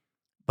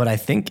 But I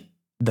think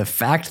the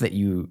fact that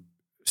you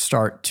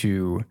start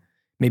to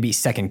maybe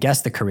second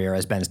guess the career,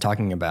 as Ben's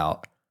talking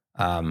about,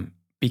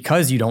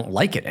 because you don't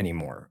like it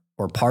anymore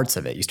or parts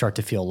of it, you start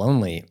to feel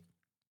lonely.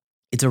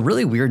 It's a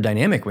really weird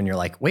dynamic when you're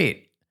like,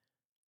 wait,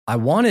 I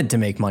wanted to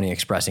make money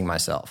expressing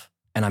myself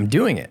and I'm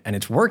doing it and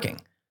it's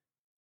working.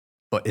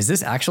 But is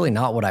this actually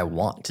not what I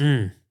want?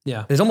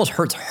 Yeah. It almost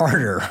hurts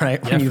harder,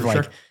 right? When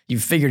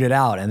you've figured it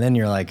out and then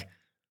you're like,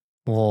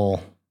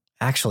 well,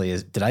 actually,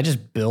 did I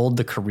just build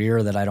the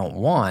career that I don't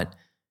want?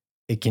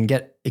 It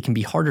can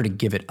be harder to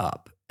give it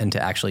up and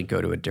to actually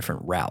go to a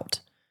different route.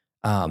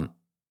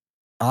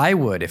 I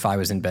would, if I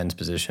was in Ben's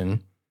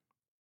position,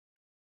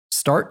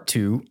 start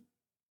to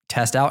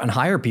test out and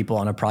hire people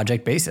on a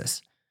project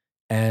basis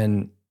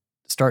and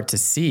start to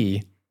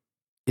see,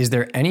 is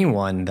there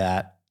anyone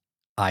that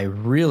I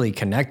really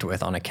connect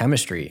with on a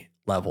chemistry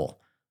level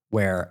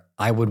where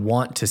I would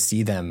want to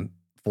see them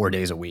 4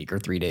 days a week or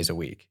 3 days a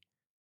week?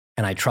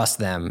 And I trust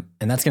them.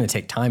 And that's going to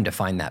take time to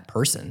find that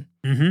person.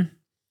 Mm-hmm.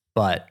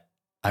 But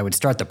I would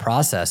start the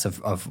process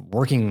of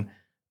working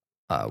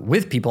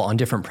with people on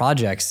different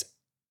projects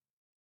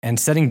and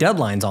setting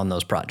deadlines on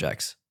those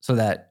projects so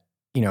that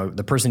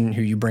the person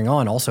who you bring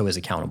on also is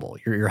accountable.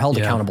 You're held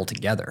accountable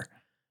together.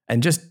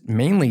 And just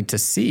mainly to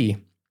see,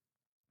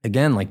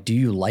 again, like, do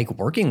you like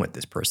working with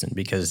this person?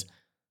 Because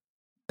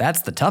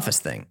that's the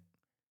toughest thing.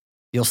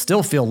 You'll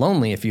still feel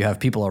lonely if you have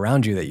people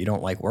around you that you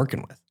don't like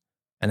working with.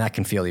 And that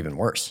can feel even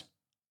worse.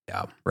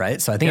 Yeah.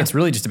 Right? So I think it's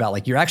really just about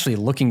like, you're actually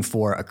looking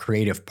for a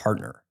creative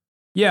partner.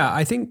 Yeah,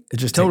 I think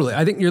totally.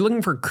 I think you're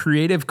looking for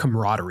creative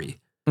camaraderie.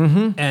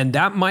 Mm-hmm. And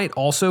that might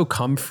also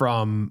come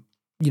from,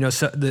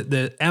 so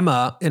the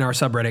Emma in our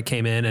subreddit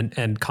came in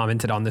and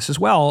commented on this as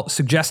well,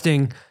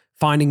 suggesting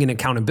finding an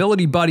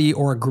accountability buddy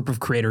or a group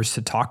of creators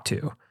to talk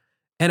to.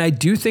 And I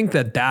do think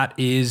that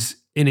is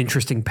an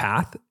interesting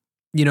path.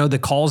 The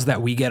calls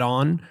that we get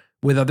on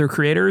with other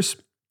creators,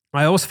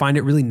 I always find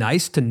it really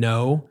nice to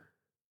know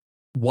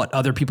what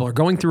other people are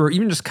going through or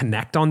even just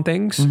connect on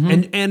things.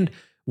 Mm-hmm. And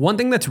one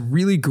thing that's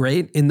really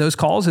great in those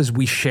calls is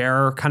we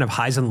share kind of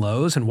highs and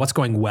lows and what's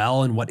going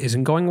well and what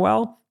isn't going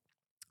well.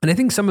 And I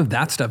think some of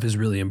that stuff is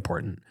really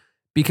important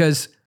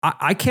because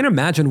I can't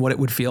imagine what it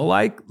would feel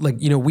like. Like,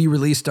 we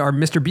released our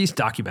Mr. Beast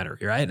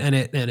documentary, right? And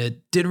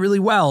it did really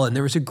well. And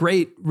there was a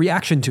great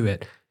reaction to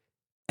it.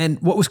 And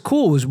what was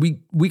cool was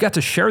we got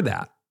to share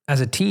that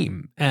as a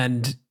team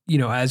and,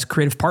 as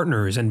creative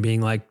partners and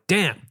being like,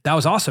 damn, that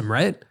was awesome,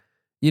 right?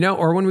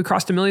 Or when we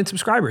crossed 1 million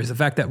subscribers, the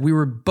fact that we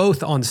were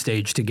both on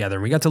stage together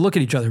and we got to look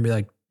at each other and be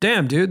like,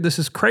 damn, dude, this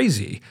is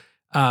crazy.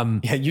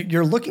 Yeah,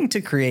 you're looking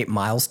to create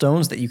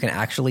milestones that you can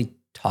actually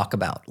talk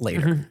about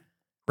later,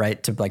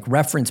 right? To like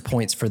reference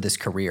points for this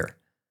career.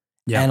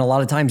 Yeah. And a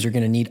lot of times you're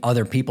going to need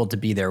other people to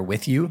be there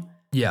with you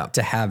Yeah.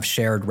 to have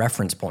shared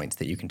reference points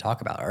that you can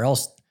talk about, or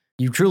else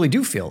you truly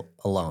do feel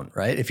alone,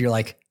 right? If you're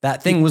like,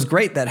 that thing was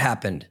great that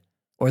happened,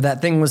 or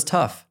that thing was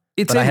tough,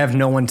 but I have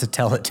no one to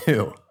tell it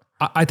to.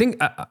 I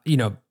think,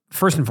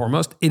 first and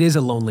foremost, it is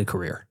a lonely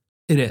career.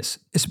 It is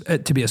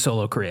to be a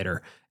solo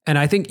creator. And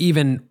I think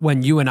even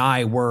when you and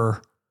I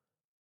were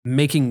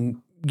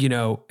making,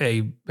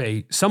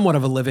 a somewhat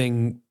of a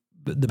living,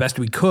 the best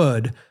we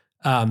could,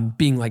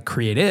 being like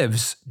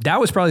creatives, that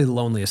was probably the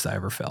loneliest I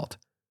ever felt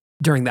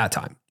during that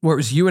time, where it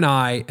was you and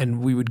I,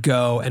 and we would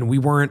go and we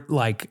weren't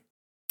like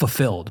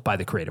fulfilled by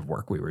the creative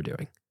work we were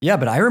doing. Yeah,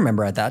 but I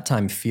remember at that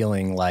time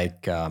feeling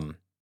like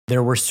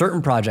there were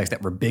certain projects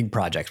that were big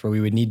projects where we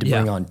would need to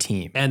bring on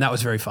team. And that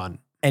was very fun.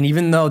 And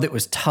even though that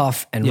was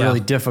tough and really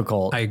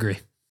difficult, I agree.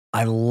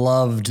 I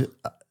loved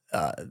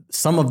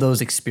some of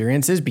those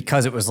experiences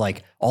because it was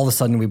like all of a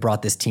sudden we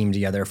brought this team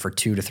together for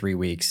 2 to 3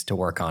 weeks to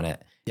work on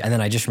it. Yeah. And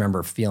then I just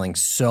remember feeling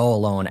so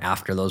alone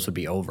after those would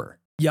be over.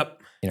 Yep.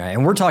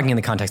 And we're talking in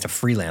the context of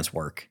freelance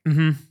work.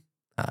 Mm-hmm.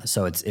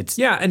 So it's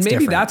yeah. And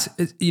maybe different.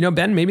 that's,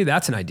 Ben, maybe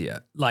that's an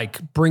idea.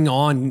 Like bring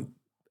on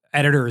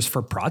editors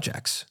for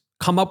projects,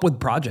 come up with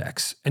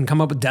projects and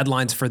come up with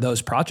deadlines for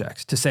those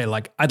projects to say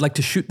like, I'd like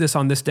to shoot this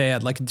on this day.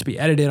 I'd like it to be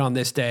edited on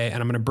this day. And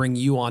I'm going to bring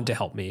you on to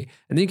help me.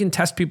 And then you can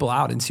test people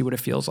out and see what it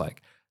feels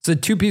like. So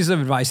 2 pieces of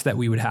advice that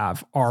we would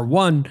have are,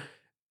 one,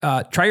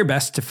 try your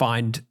best to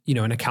find,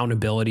 an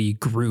accountability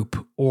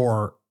group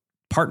or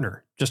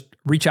partner. Just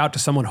reach out to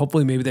someone.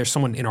 Hopefully maybe there's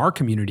someone in our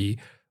community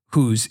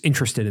who's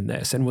interested in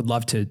this and would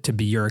love to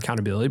be your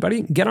accountability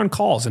buddy. Get on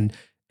calls and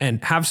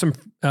have some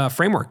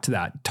framework to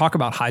that. Talk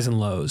about highs and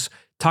lows.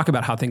 Talk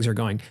about how things are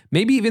going.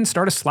 Maybe even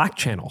start a Slack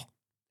channel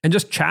and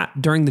just chat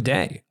during the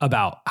day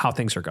about how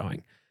things are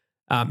going.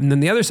 And then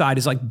the other side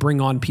is like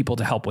bring on people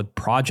to help with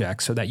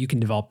projects so that you can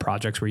develop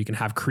projects where you can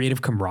have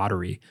creative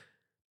camaraderie.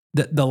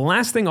 The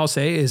last thing I'll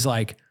say is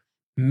like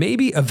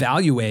maybe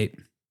evaluate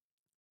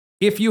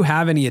if you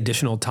have any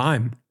additional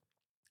time.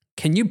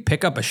 Can you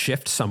pick up a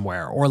shift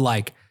somewhere or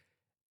like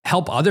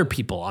help other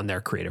people on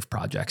their creative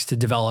projects to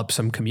develop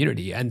some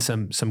community and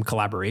some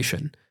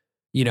collaboration?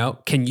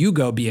 Can you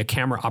go be a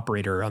camera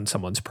operator on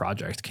someone's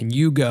project? Can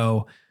you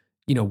go,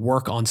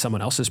 work on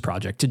someone else's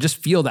project to just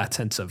feel that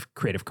sense of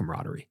creative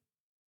camaraderie?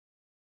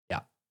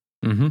 Yeah.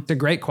 Mm-hmm. It's a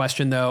great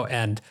question though.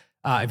 And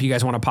if you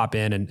guys want to pop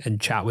in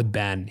and chat with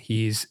Ben,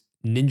 he's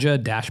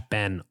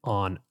ninja-ben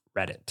on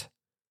Reddit.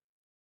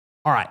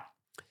 All right.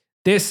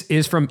 This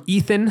is from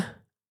Ethan.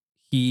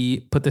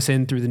 He put this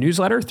in through the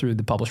newsletter, through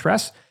the Published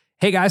Press.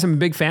 Hey guys, I'm a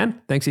big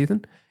fan. Thanks,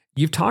 Ethan.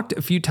 You've talked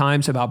a few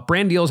times about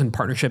brand deals and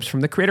partnerships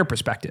from the creator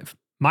perspective.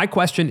 My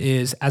question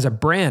is, as a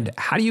brand,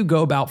 how do you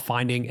go about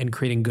finding and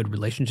creating good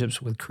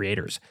relationships with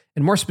creators?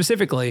 And more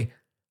specifically,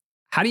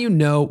 how do you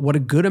know what a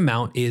good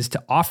amount is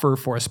to offer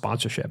for a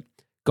sponsorship?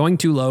 Going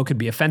too low could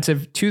be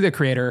offensive to the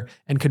creator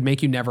and could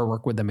make you never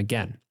work with them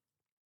again.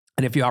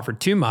 And if you offer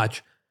too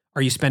much,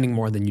 are you spending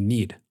more than you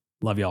need?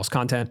 Love y'all's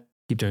content.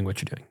 Keep doing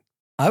what you're doing.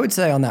 I would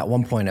say on that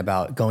one point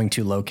about going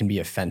too low can be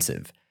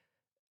offensive.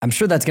 I'm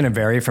sure that's going to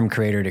vary from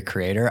creator to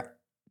creator.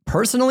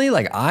 Personally,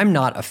 like I'm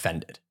not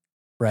offended,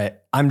 right?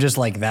 I'm just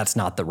like, that's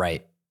not the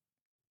right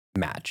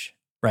match,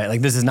 right?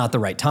 Like this is not the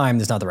right time.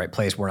 This is not the right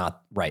place. We're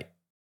not right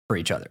for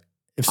each other.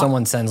 If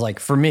someone sends like,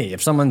 for me,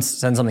 if someone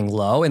sends something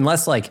low,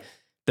 unless like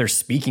they're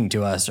speaking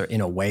to us or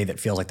in a way that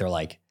feels like they're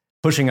like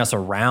pushing us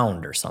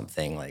around or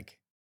something, like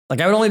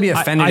I would only be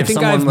offended if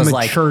someone was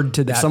like,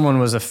 to that.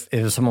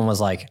 if someone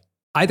was like,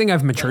 I think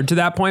I've matured to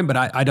that point, but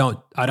I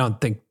don't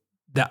think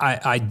that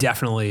I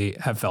definitely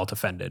have felt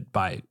offended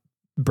by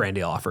brand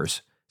deal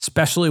offers,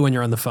 especially when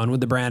you're on the phone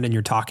with the brand and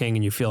you're talking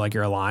and you feel like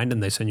you're aligned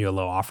and they send you a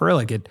low offer.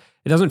 Like it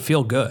doesn't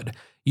feel good.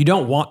 You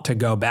don't want to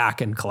go back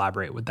and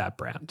collaborate with that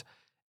brand.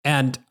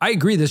 And I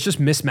agree, there's just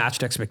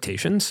mismatched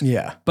expectations.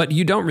 Yeah. But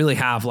you don't really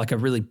have like a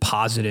really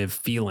positive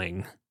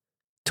feeling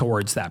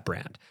towards that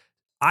brand.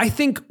 I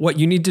think what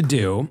you need to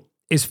do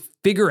is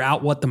figure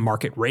out what the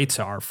market rates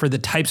are for the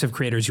types of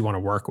creators you want to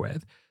work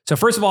with. So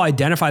first of all,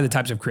 identify the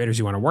types of creators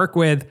you want to work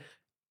with.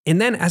 And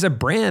then as a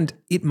brand,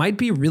 it might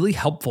be really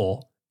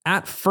helpful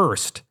at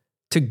first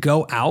to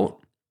go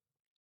out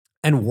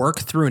and work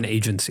through an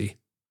agency.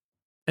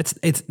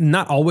 It's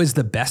not always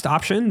the best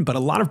option, but a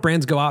lot of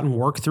brands go out and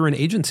work through an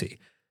agency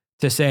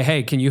to say,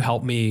 hey, can you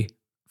help me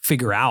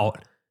figure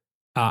out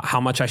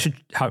how much I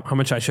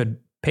should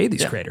pay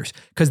these creators?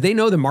 Because they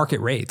know the market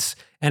rates.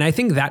 And I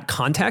think that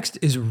context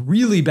is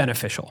really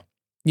beneficial.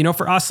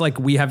 For us, like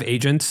we have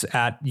agents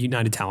at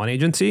United Talent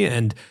Agency,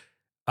 and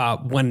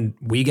when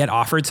we get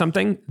offered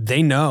something,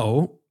 they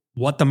know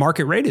what the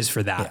market rate is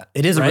for that. Yeah,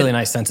 it is a really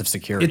nice sense of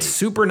security. It's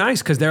super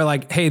nice because they're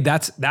like, hey,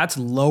 that's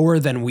lower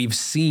than we've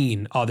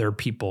seen other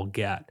people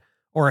get.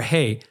 Or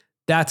hey,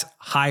 that's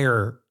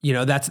higher,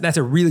 that's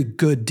a really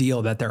good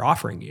deal that they're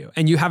offering you.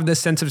 And you have this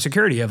sense of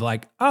security of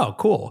like, oh,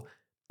 cool.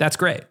 That's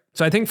great.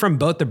 So I think from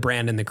both the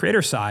brand and the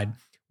creator side,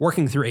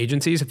 working through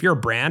agencies. If you're a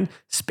brand,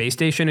 Space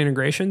Station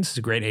Integrations is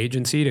a great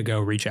agency to go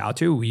reach out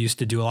to. We used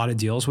to do a lot of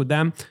deals with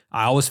them.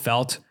 I always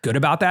felt good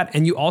about that.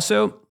 And you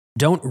also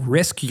don't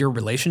risk your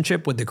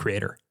relationship with the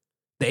creator.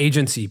 The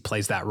agency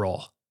plays that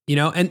role,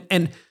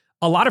 and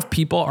a lot of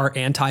people are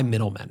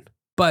anti-middlemen.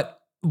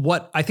 But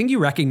what I think you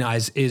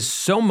recognize is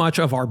so much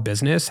of our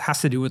business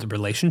has to do with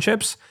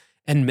relationships,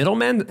 and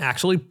middlemen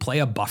actually play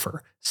a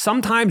buffer.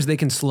 Sometimes they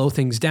can slow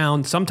things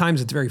down.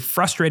 Sometimes it's very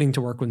frustrating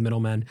to work with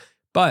middlemen,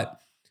 but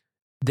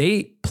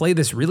they play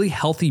this really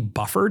healthy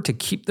buffer to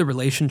keep the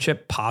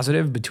relationship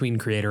positive between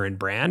creator and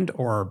brand,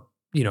 or,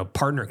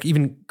 partner,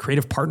 even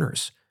creative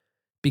partners,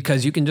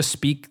 because you can just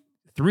speak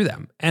through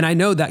them. And I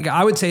know that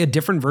I would say a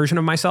different version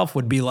of myself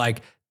would be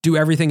like, do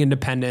everything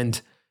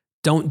independent,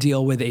 don't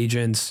deal with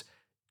agents,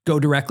 go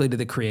directly to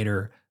the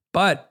creator.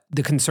 But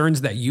the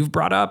concerns that you've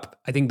brought up,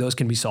 I think those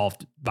can be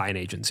solved by an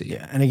agency.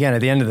 Yeah. And again,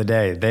 at the end of the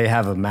day, they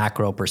have a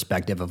macro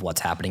perspective of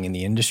what's happening in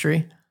the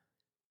industry.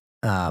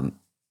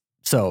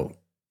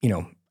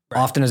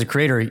 Often as a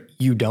creator,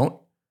 you don't.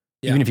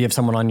 Yeah. Even if you have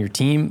someone on your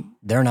team,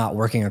 they're not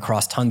working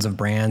across tons of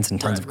brands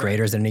and tons of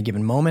creators at any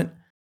given moment.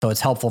 So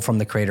it's helpful from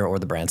the creator or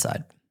the brand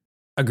side.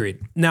 Agreed.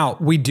 Now,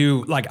 we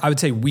do, I would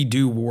say we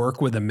do work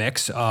with a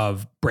mix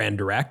of brand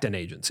direct and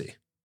agency,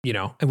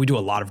 and we do a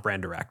lot of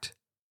brand direct,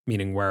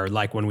 meaning where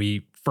when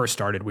we first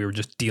started, we were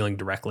just dealing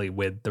directly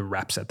with the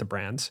reps at the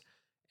brands.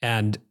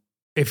 And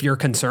if you're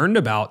concerned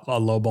about a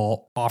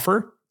lowball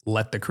offer,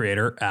 let the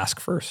creator ask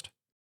first.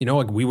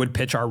 We would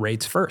pitch our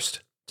rates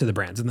first to the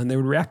brands and then they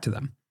would react to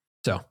them.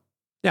 So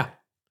yeah,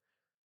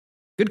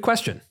 good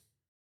question.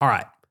 All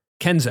right.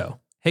 Kenzo.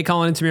 Hey,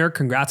 Colin and Samir,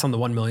 congrats on the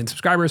 1 million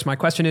subscribers. My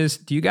question is,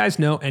 do you guys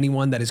know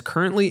anyone that is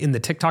currently in the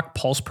TikTok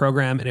Pulse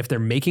program and if they're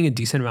making a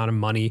decent amount of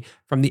money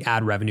from the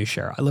ad revenue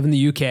share? I live in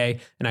the UK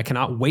and I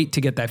cannot wait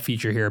to get that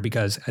feature here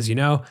because, as you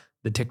know,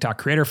 the TikTok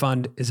Creator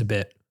Fund is a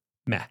bit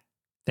meh.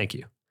 Thank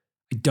you.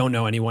 I don't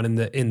know anyone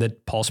in the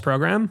Pulse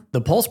program.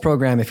 The Pulse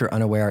program, if you're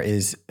unaware,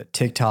 is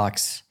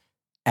TikTok's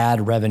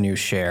ad revenue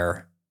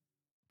share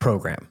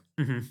program.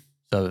 Mm-hmm.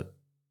 So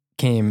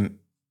came,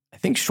 I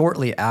think,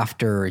 shortly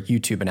after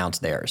YouTube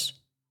announced theirs.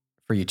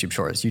 For YouTube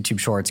Shorts. YouTube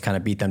Shorts kind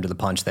of beat them to the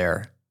punch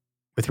there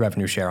with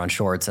revenue share on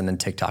Shorts, and then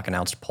TikTok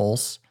announced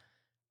Pulse.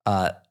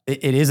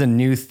 It is a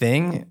new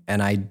thing,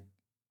 and I,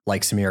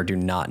 like Samir, do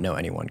not know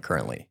anyone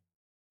currently.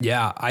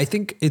 Yeah, I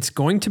think it's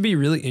going to be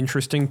really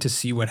interesting to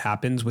see what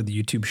happens with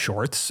YouTube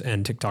Shorts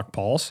and TikTok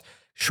Pulse.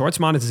 Shorts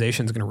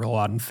monetization is going to roll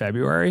out in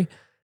February.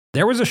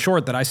 There was a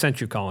short that I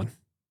sent you, Colin,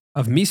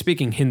 of me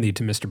speaking Hindi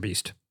to Mr.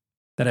 Beast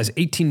that has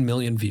 18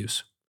 million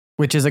views.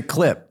 Which is a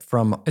clip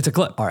from It's a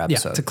clip. Our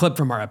episode. Yeah, it's a clip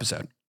from our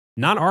episode.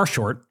 Not our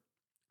short,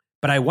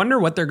 but I wonder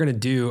what they're going to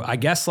do. I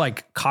guess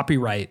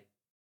copyright.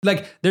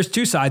 There's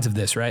two sides of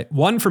this, right?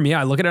 One, for me,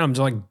 I look at it, I'm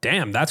just like,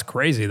 damn, that's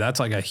crazy.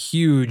 That's a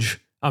huge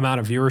amount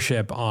of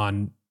viewership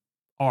on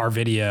our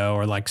video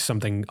or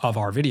something of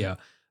our video.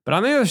 But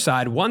on the other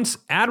side, once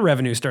ad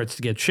revenue starts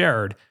to get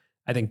shared,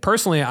 I think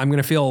personally, I'm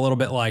going to feel a little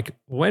bit like,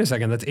 wait a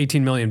second, that's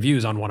 18 million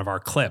views on one of our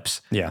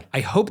clips. Yeah.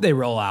 I hope they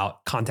roll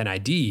out Content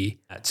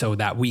ID so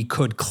that we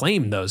could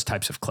claim those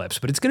types of clips,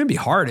 but it's going to be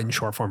hard in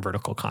short form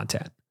vertical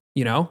content.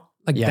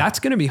 That's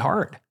going to be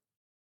hard.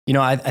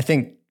 I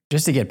think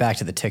just to get back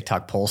to the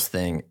TikTok Pulse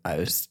thing,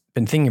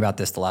 been thinking about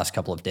this the last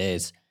couple of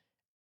days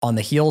on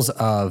the heels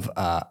of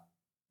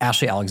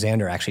Ashley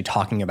Alexander actually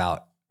talking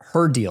about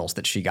her deals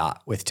that she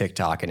got with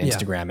TikTok and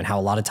Instagram and how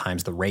a lot of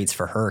times the rates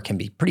for her can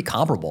be pretty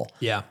comparable.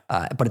 Yeah.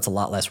 But it's a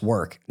lot less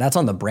work. That's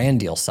on the brand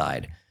deal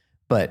side.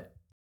 But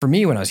for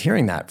me, when I was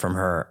hearing that from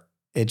her,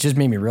 it just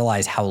made me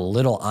realize how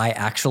little I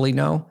actually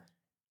know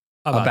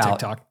about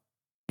TikTok.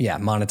 Yeah,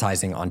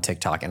 monetizing on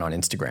TikTok and on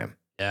Instagram.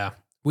 Yeah.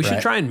 We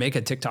should try and make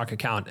a TikTok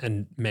account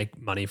and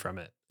make money from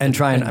it. And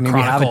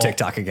we have a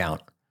TikTok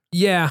account.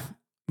 Yeah.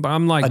 But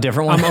I'm a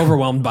different one. I'm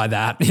overwhelmed by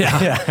that.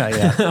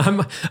 Yeah.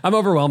 I'm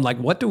overwhelmed.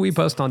 What do we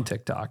post on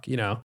TikTok?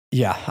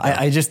 Yeah.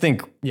 I just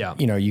think,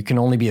 you can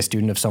only be a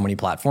student of so many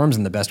platforms.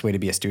 And the best way to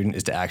be a student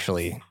is to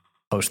actually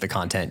post the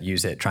content,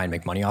 use it, try and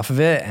make money off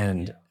of it.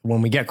 And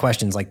when we get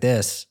questions like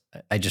this,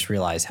 I just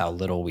realize how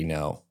little we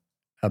know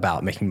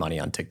about making money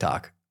on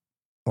TikTok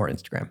or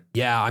Instagram.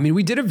 Yeah.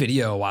 We did a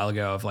video a while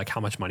ago of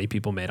how much money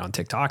people made on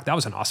TikTok. That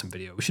was an awesome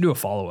video. We should do a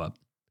follow-up,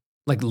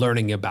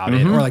 learning about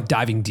it or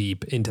diving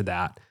deep into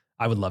that.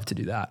 I would love to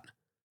do that.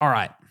 All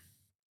right.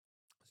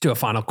 Let's do a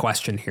final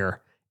question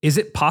here. Is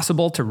it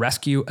possible to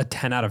rescue a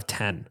 10 out of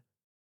 10?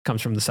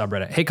 Comes from the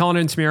subreddit. Hey, Colin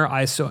and Samir,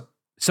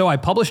 so I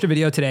published a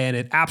video today and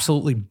it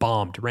absolutely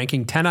bombed,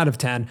 ranking 10 out of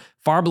 10,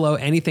 far below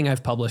anything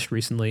I've published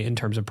recently in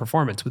terms of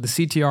performance, with a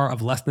CTR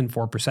of less than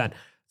 4%.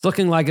 It's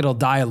looking like it'll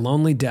die a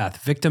lonely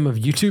death, victim of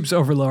YouTube's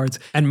overlords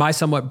and my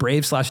somewhat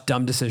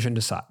brave/dumb decision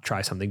to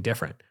try something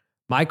different.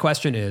 My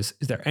question is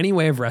there any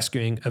way of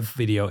rescuing a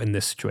video in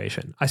this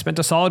situation? I spent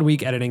a solid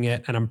week editing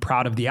it and I'm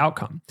proud of the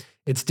outcome.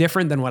 It's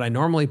different than what I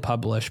normally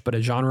publish, but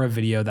a genre of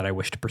video that I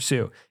wish to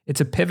pursue.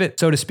 It's a pivot,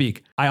 so to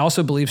speak. I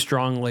also believe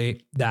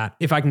strongly that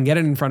if I can get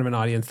it in front of an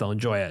audience, they'll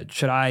enjoy it.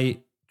 Should I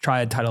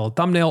try a title and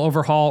thumbnail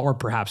overhaul, or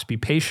perhaps be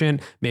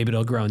patient? Maybe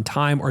it'll grow in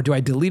time. Or do I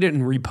delete it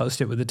and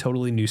repost it with a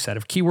totally new set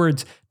of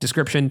keywords,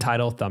 description,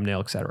 title, thumbnail,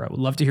 etc.? Would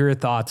love to hear your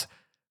thoughts,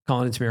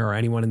 Colin and Samir, or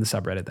anyone in the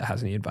subreddit that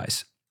has any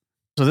advice.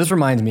 So this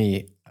reminds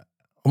me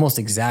almost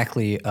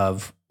exactly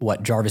of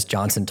what Jarvis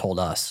Johnson told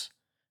us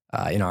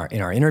in our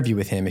interview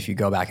with him. If you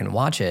go back and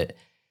watch it,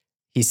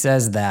 he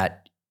says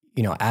that,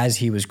 you know, as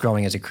he was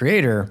growing as a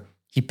creator,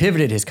 he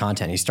pivoted his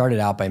content. He started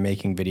out by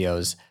making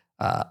videos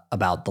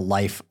about the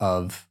life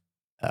of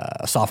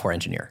a software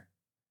engineer,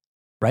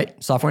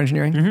 right? Software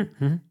engineering.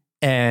 Mm-hmm, mm-hmm.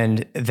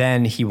 And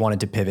then he wanted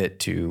to pivot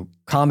to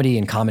comedy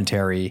and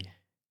commentary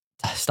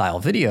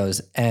style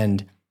videos.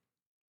 And,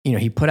 you know,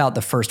 he put out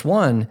the first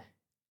one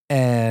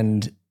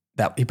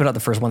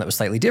that was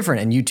slightly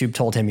different. And YouTube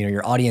told him, you know,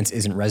 your audience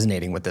isn't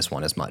resonating with this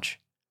one as much.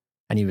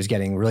 And he was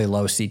getting really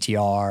low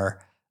CTR,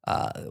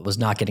 was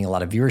not getting a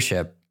lot of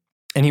viewership.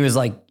 And he was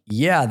like,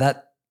 yeah,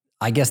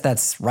 I guess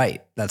that's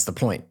right. That's the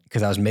point,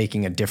 because I was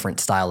making a different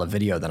style of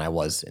video than I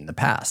was in the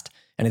past.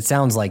 And it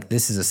sounds like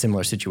this is a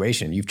similar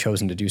situation. You've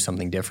chosen to do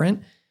something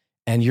different,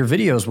 and your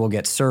videos will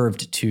get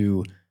served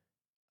to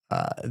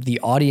the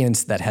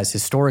audience that has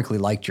historically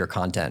liked your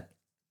content,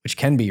 which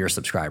can be your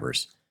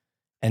subscribers.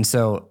 And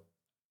so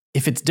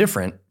if it's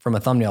different from a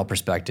thumbnail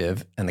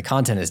perspective and the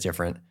content is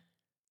different,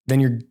 then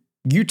your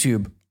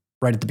YouTube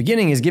right at the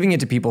beginning is giving it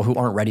to people who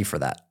aren't ready for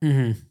that.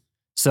 Mm-hmm.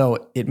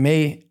 So it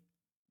may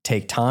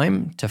take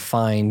time to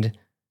find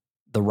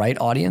the right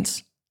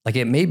audience. Like,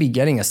 it may be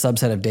getting a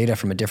subset of data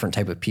from a different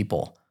type of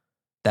people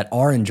that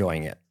are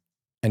enjoying it,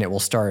 and it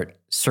will start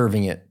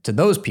serving it to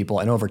those people.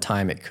 And over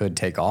time it could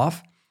take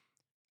off,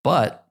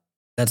 but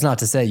that's not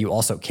to say you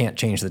also can't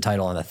change the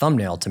title and the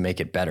thumbnail to make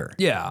it better.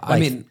 Yeah. Like, I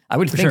mean, I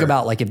would think sure.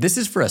 about, like, if this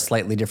is for a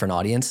slightly different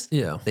audience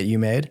that you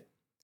made,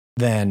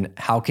 then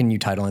how can you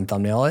title and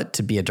thumbnail it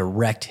to be a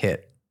direct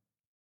hit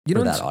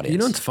for that audience? You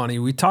know what's funny?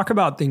 We talk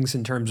about things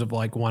in terms of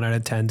like 1 out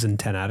of 10s and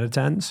 10 out of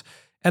 10s.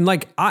 And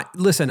like,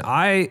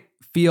 I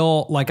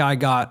feel like I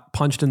got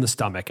punched in the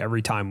stomach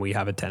every time we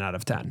have a 10 out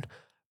of 10.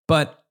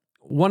 But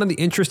one of the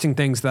interesting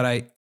things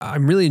that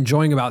I'm really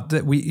enjoying about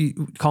that,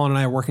 Colin and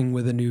I are working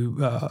with a new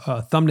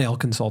thumbnail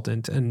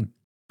consultant. And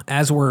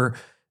as we're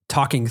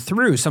talking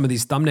through some of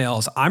these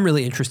thumbnails, I'm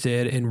really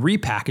interested in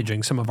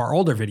repackaging some of our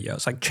older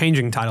videos, like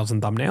changing titles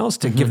and thumbnails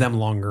to give them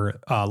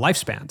longer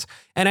lifespans.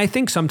 And I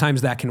think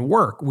sometimes that can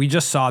work. We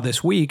just saw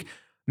this week,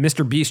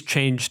 Mr. Beast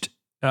changed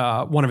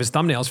one of his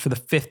thumbnails for the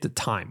 5th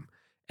time.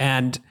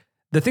 And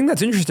the thing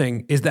that's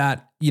interesting is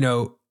that, you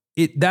know,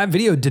 that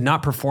video did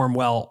not perform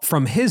well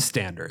from his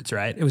standards,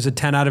 right? It was a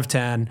 10 out of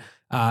 10.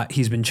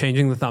 He's been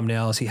changing the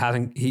thumbnails.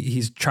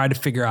 He's tried to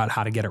figure out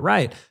how to get it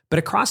right. But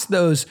across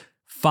those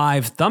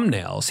 5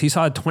 thumbnails, he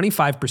saw a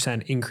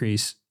 25%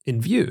 increase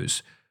in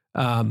views,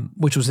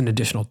 which was an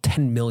additional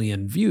 10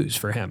 million views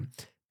for him.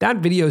 That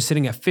video is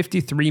sitting at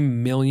 53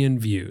 million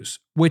views,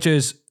 which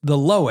is the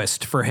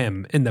lowest for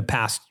him in the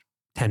past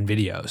 10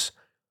 videos.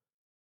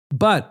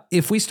 But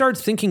if we start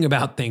thinking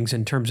about things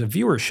in terms of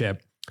viewership,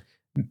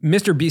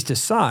 Mr. Beast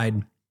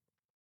aside,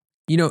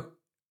 you know,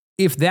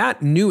 if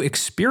that new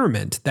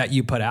experiment that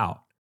you put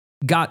out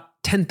got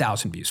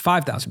 10,000 views,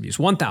 5,000 views,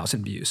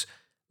 1,000 views,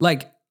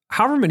 like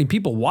however many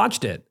people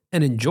watched it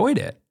and enjoyed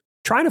it,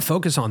 try to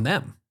focus on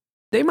them.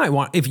 They might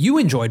want, if you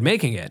enjoyed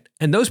making it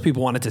and those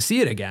people wanted to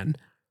see it again,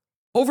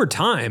 over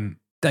time,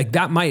 like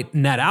that might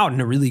net out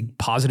in a really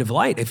positive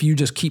light if you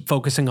just keep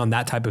focusing on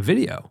that type of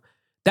video.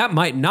 That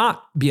might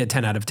not be a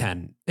 10 out of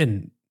 10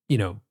 in, you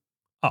know,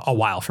 a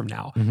while from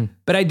now. Mm-hmm.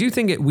 But I do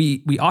think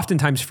we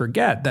oftentimes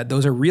forget that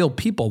those are real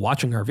people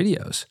watching our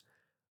videos.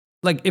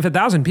 Like if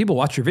 1,000 people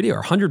watch your video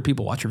or 100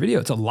 people watch your video,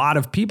 it's a lot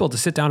of people to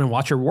sit down and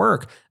watch your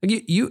work.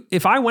 Like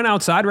if I went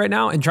outside right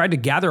now and tried to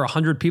gather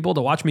 100 people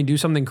to watch me do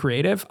something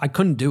creative, I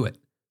couldn't do it.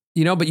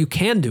 You know, but you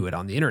can do it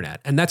on the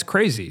internet, and that's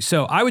crazy.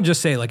 So I would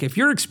just say, like, if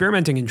you're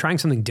experimenting and trying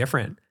something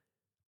different,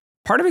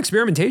 part of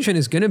experimentation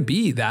is going to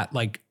be that,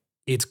 like,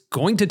 it's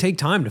going to take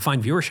time to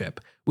find viewership.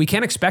 We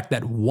can't expect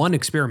that one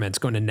experiment's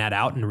going to net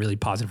out in a really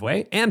positive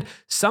way. And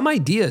some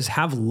ideas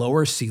have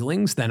lower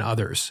ceilings than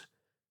others.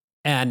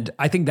 And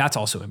I think that's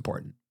also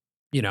important,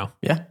 you know?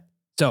 Yeah.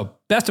 So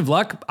best of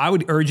luck. I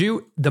would urge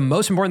you, the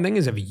most important thing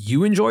is if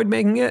you enjoyed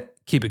making it,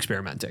 keep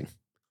experimenting.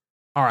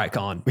 All right,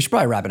 Colin. We should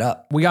probably wrap it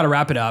up. We got to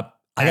wrap it up.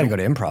 I got to go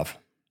to improv.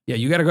 Yeah,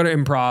 you got to go to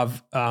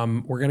improv.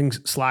 We're getting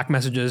Slack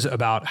messages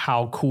about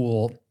how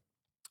cool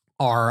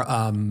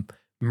our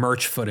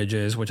merch footage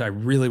is, which I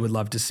really would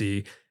love to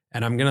see.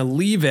 And I'm going to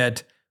leave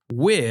it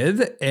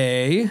with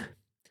a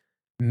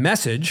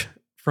message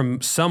from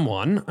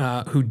someone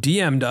who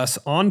DM'd us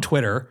on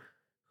Twitter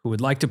who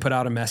would like to put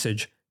out a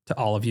message to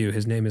all of you.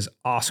 His name is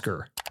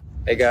Oscar.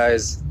 Hey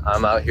guys,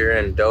 I'm out here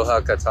in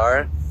Doha,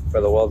 Qatar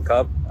for the World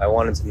Cup. I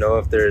wanted to know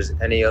if there's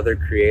any other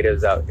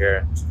creatives out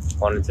here.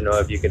 Wanted to know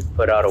if you could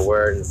put out a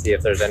word and see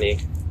if there's any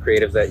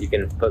creatives that you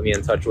can put me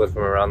in touch with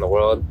from around the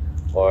world,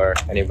 or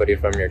anybody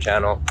from your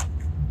channel,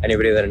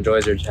 anybody that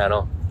enjoys your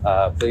channel.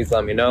 Please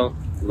let me know.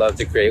 Love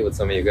to create with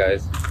some of you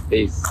guys.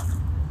 Peace.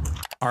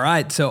 All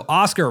right. So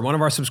Oscar, one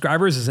of our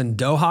subscribers, is in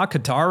Doha,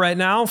 Qatar right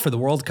now for the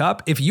World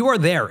Cup. If you are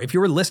there, if you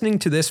were listening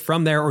to this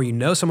from there, or you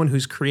know someone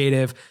who's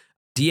creative,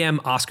 DM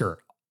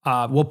Oscar.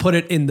 We'll put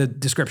it in the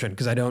description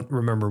because I don't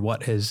remember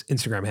what his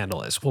Instagram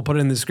handle is. We'll put it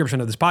in the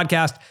description of this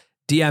podcast.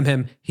 DM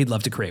him. He'd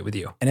love to create with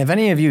you. And if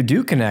any of you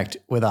do connect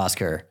with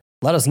Oscar,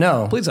 let us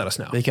know. Please let us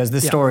know. Because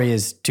this story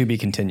is to be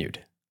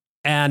continued.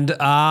 And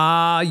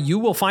you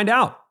will find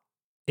out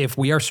if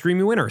we are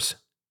streaming winners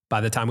by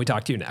the time we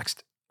talk to you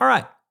next. All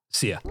right.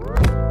 See ya.